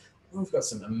rosé. We've got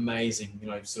some amazing,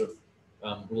 sort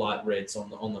of light reds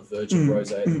on the verge of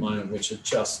rosé at the moment, which are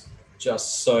just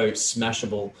so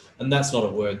smashable. And that's not a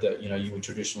word that you would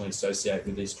traditionally associate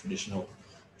with these traditional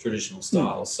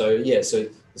styles. So so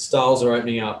the styles are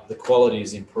opening up, the quality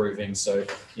is improving. So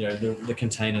the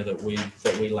container that we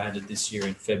landed this year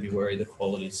in February, the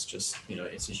quality is just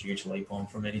it's a huge leap on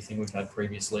from anything we've had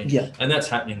previously. And that's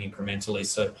happening incrementally.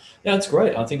 So it's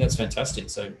great. I think that's fantastic.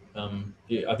 So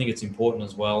I think it's important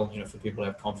as well for people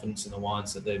to have confidence in the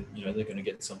wines that they're going to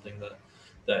get something that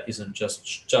isn't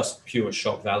just pure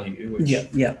shock value, which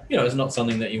is not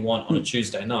something that you want on a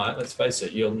Tuesday night. Let's face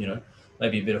it, you'll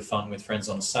maybe a bit of fun with friends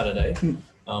on a Saturday,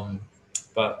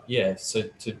 but so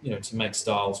to make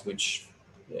styles which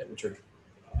are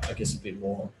I guess a bit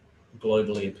more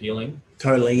globally appealing,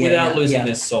 without losing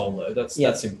their soul though.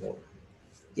 That's important.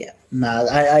 No,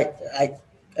 I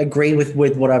agree with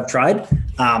what I've tried.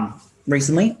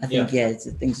 recently. I think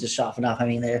things just sharpen up. I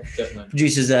mean, they're Definitely.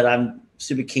 producers that I'm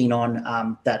super keen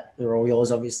on. That they're all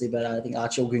yours, obviously, but I think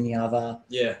Archil Gunyava,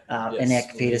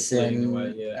 Enek Peterson,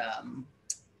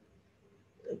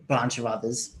 a bunch of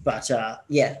others. But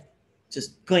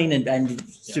just clean and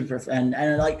super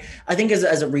and like I think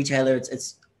as a retailer,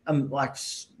 it's like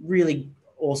really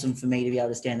awesome for me to be able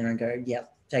to stand there and go,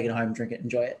 take it home, drink it,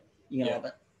 enjoy it. You know, love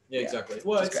it. Yeah, exactly.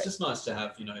 Well, it's just nice to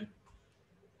have,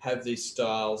 have these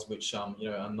styles which are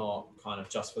not kind of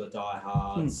just for the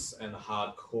diehards and the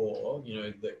hardcore,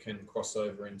 that can cross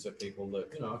over into people that,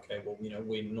 okay, well,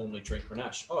 we normally drink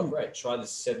Grenache. Oh, great. Try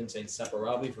this 17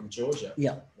 Saperavi from Georgia.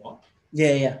 Yeah. What?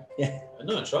 Yeah.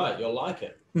 No, try it. You'll like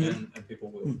it. And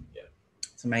people will. Yeah.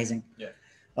 It's amazing. Yeah.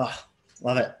 Oh,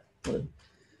 love it. Good.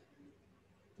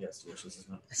 Yeah, it's delicious,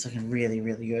 isn't it? It's looking really,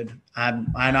 really good.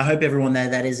 And I hope everyone there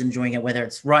that is enjoying it, whether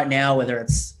it's right now, whether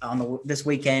it's on this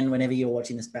weekend, whenever you're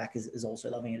watching this back, is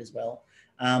also loving it as well.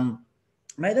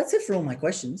 Mate, that's it for all my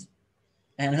questions.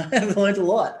 And I've learned a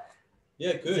lot.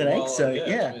 Yeah, good. Today.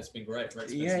 Well, it's been great. Great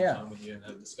to spend some time with you and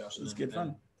have a discussion. It's good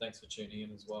fun. Thanks for tuning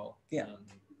in as well. Yeah.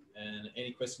 And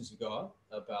any questions you got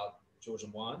about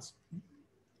Georgian wines,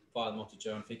 fire them off to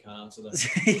Joe, and if he can't answer them,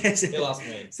 he'll ask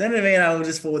me. Send them to me and I will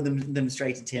just forward them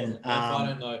straight to Tim. If I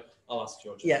don't know, I'll ask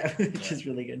George. Which is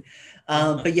really good.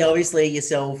 But yeah, obviously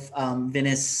yourself,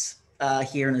 Vinous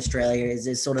here in Australia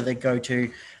is sort of the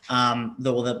go-to,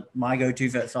 my go-to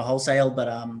for wholesale,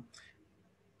 but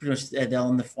pretty much they're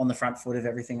on the front foot of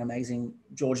everything amazing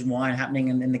Georgian wine happening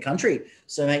in the country.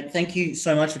 So mate, thank you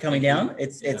so much for coming down.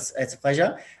 It's a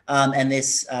pleasure. And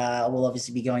this will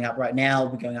obviously be going up right now.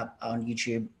 We'll be going up on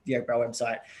YouTube, the Oak Barrel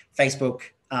website, Facebook.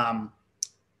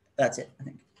 That's it, I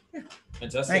think. Yeah.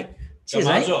 Fantastic. Mate, cheers,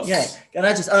 mate.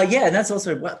 And that's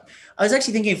also what I was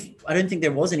actually thinking. I don't think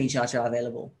there was any cha-cha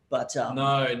available, but no,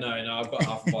 I've got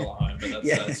half a bottle at home, but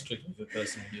that's strictly for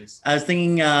personal use. I was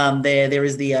thinking there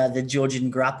is the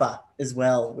Georgian grappa as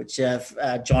well, which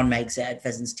John makes at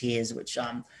Pheasant's Tears, which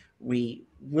we're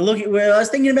looking. I was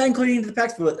thinking about including into the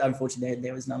packs, but unfortunately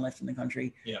there was none left in the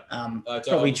country. Yeah.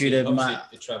 Probably due to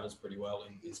it travels pretty well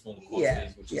in smaller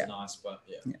quantities, which is nice, but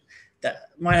that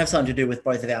might have something to do with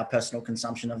both of our personal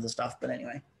consumption of the stuff. But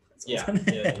anyway.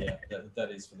 That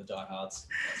is for the diehards,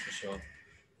 that's for sure.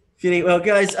 Beauty. Well,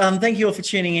 guys, thank you all for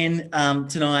tuning in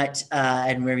tonight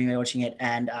and wherever you're watching it.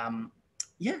 And I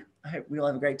hope we all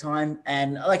have a great time.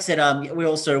 And like I said, we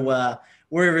also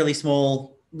we're a really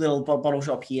small little bottle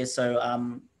shop here,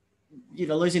 so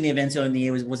losing the events early in the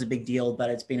year was a big deal, but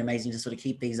it's been amazing to sort of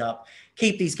keep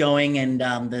these going, and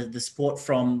the support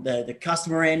from the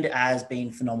customer end has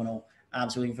been phenomenal.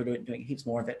 So we're looking forward to doing heaps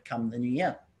more of it come the new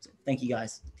year. So thank you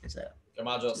guys.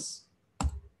 Gamajos.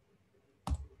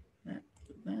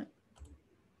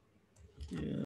 Yeah.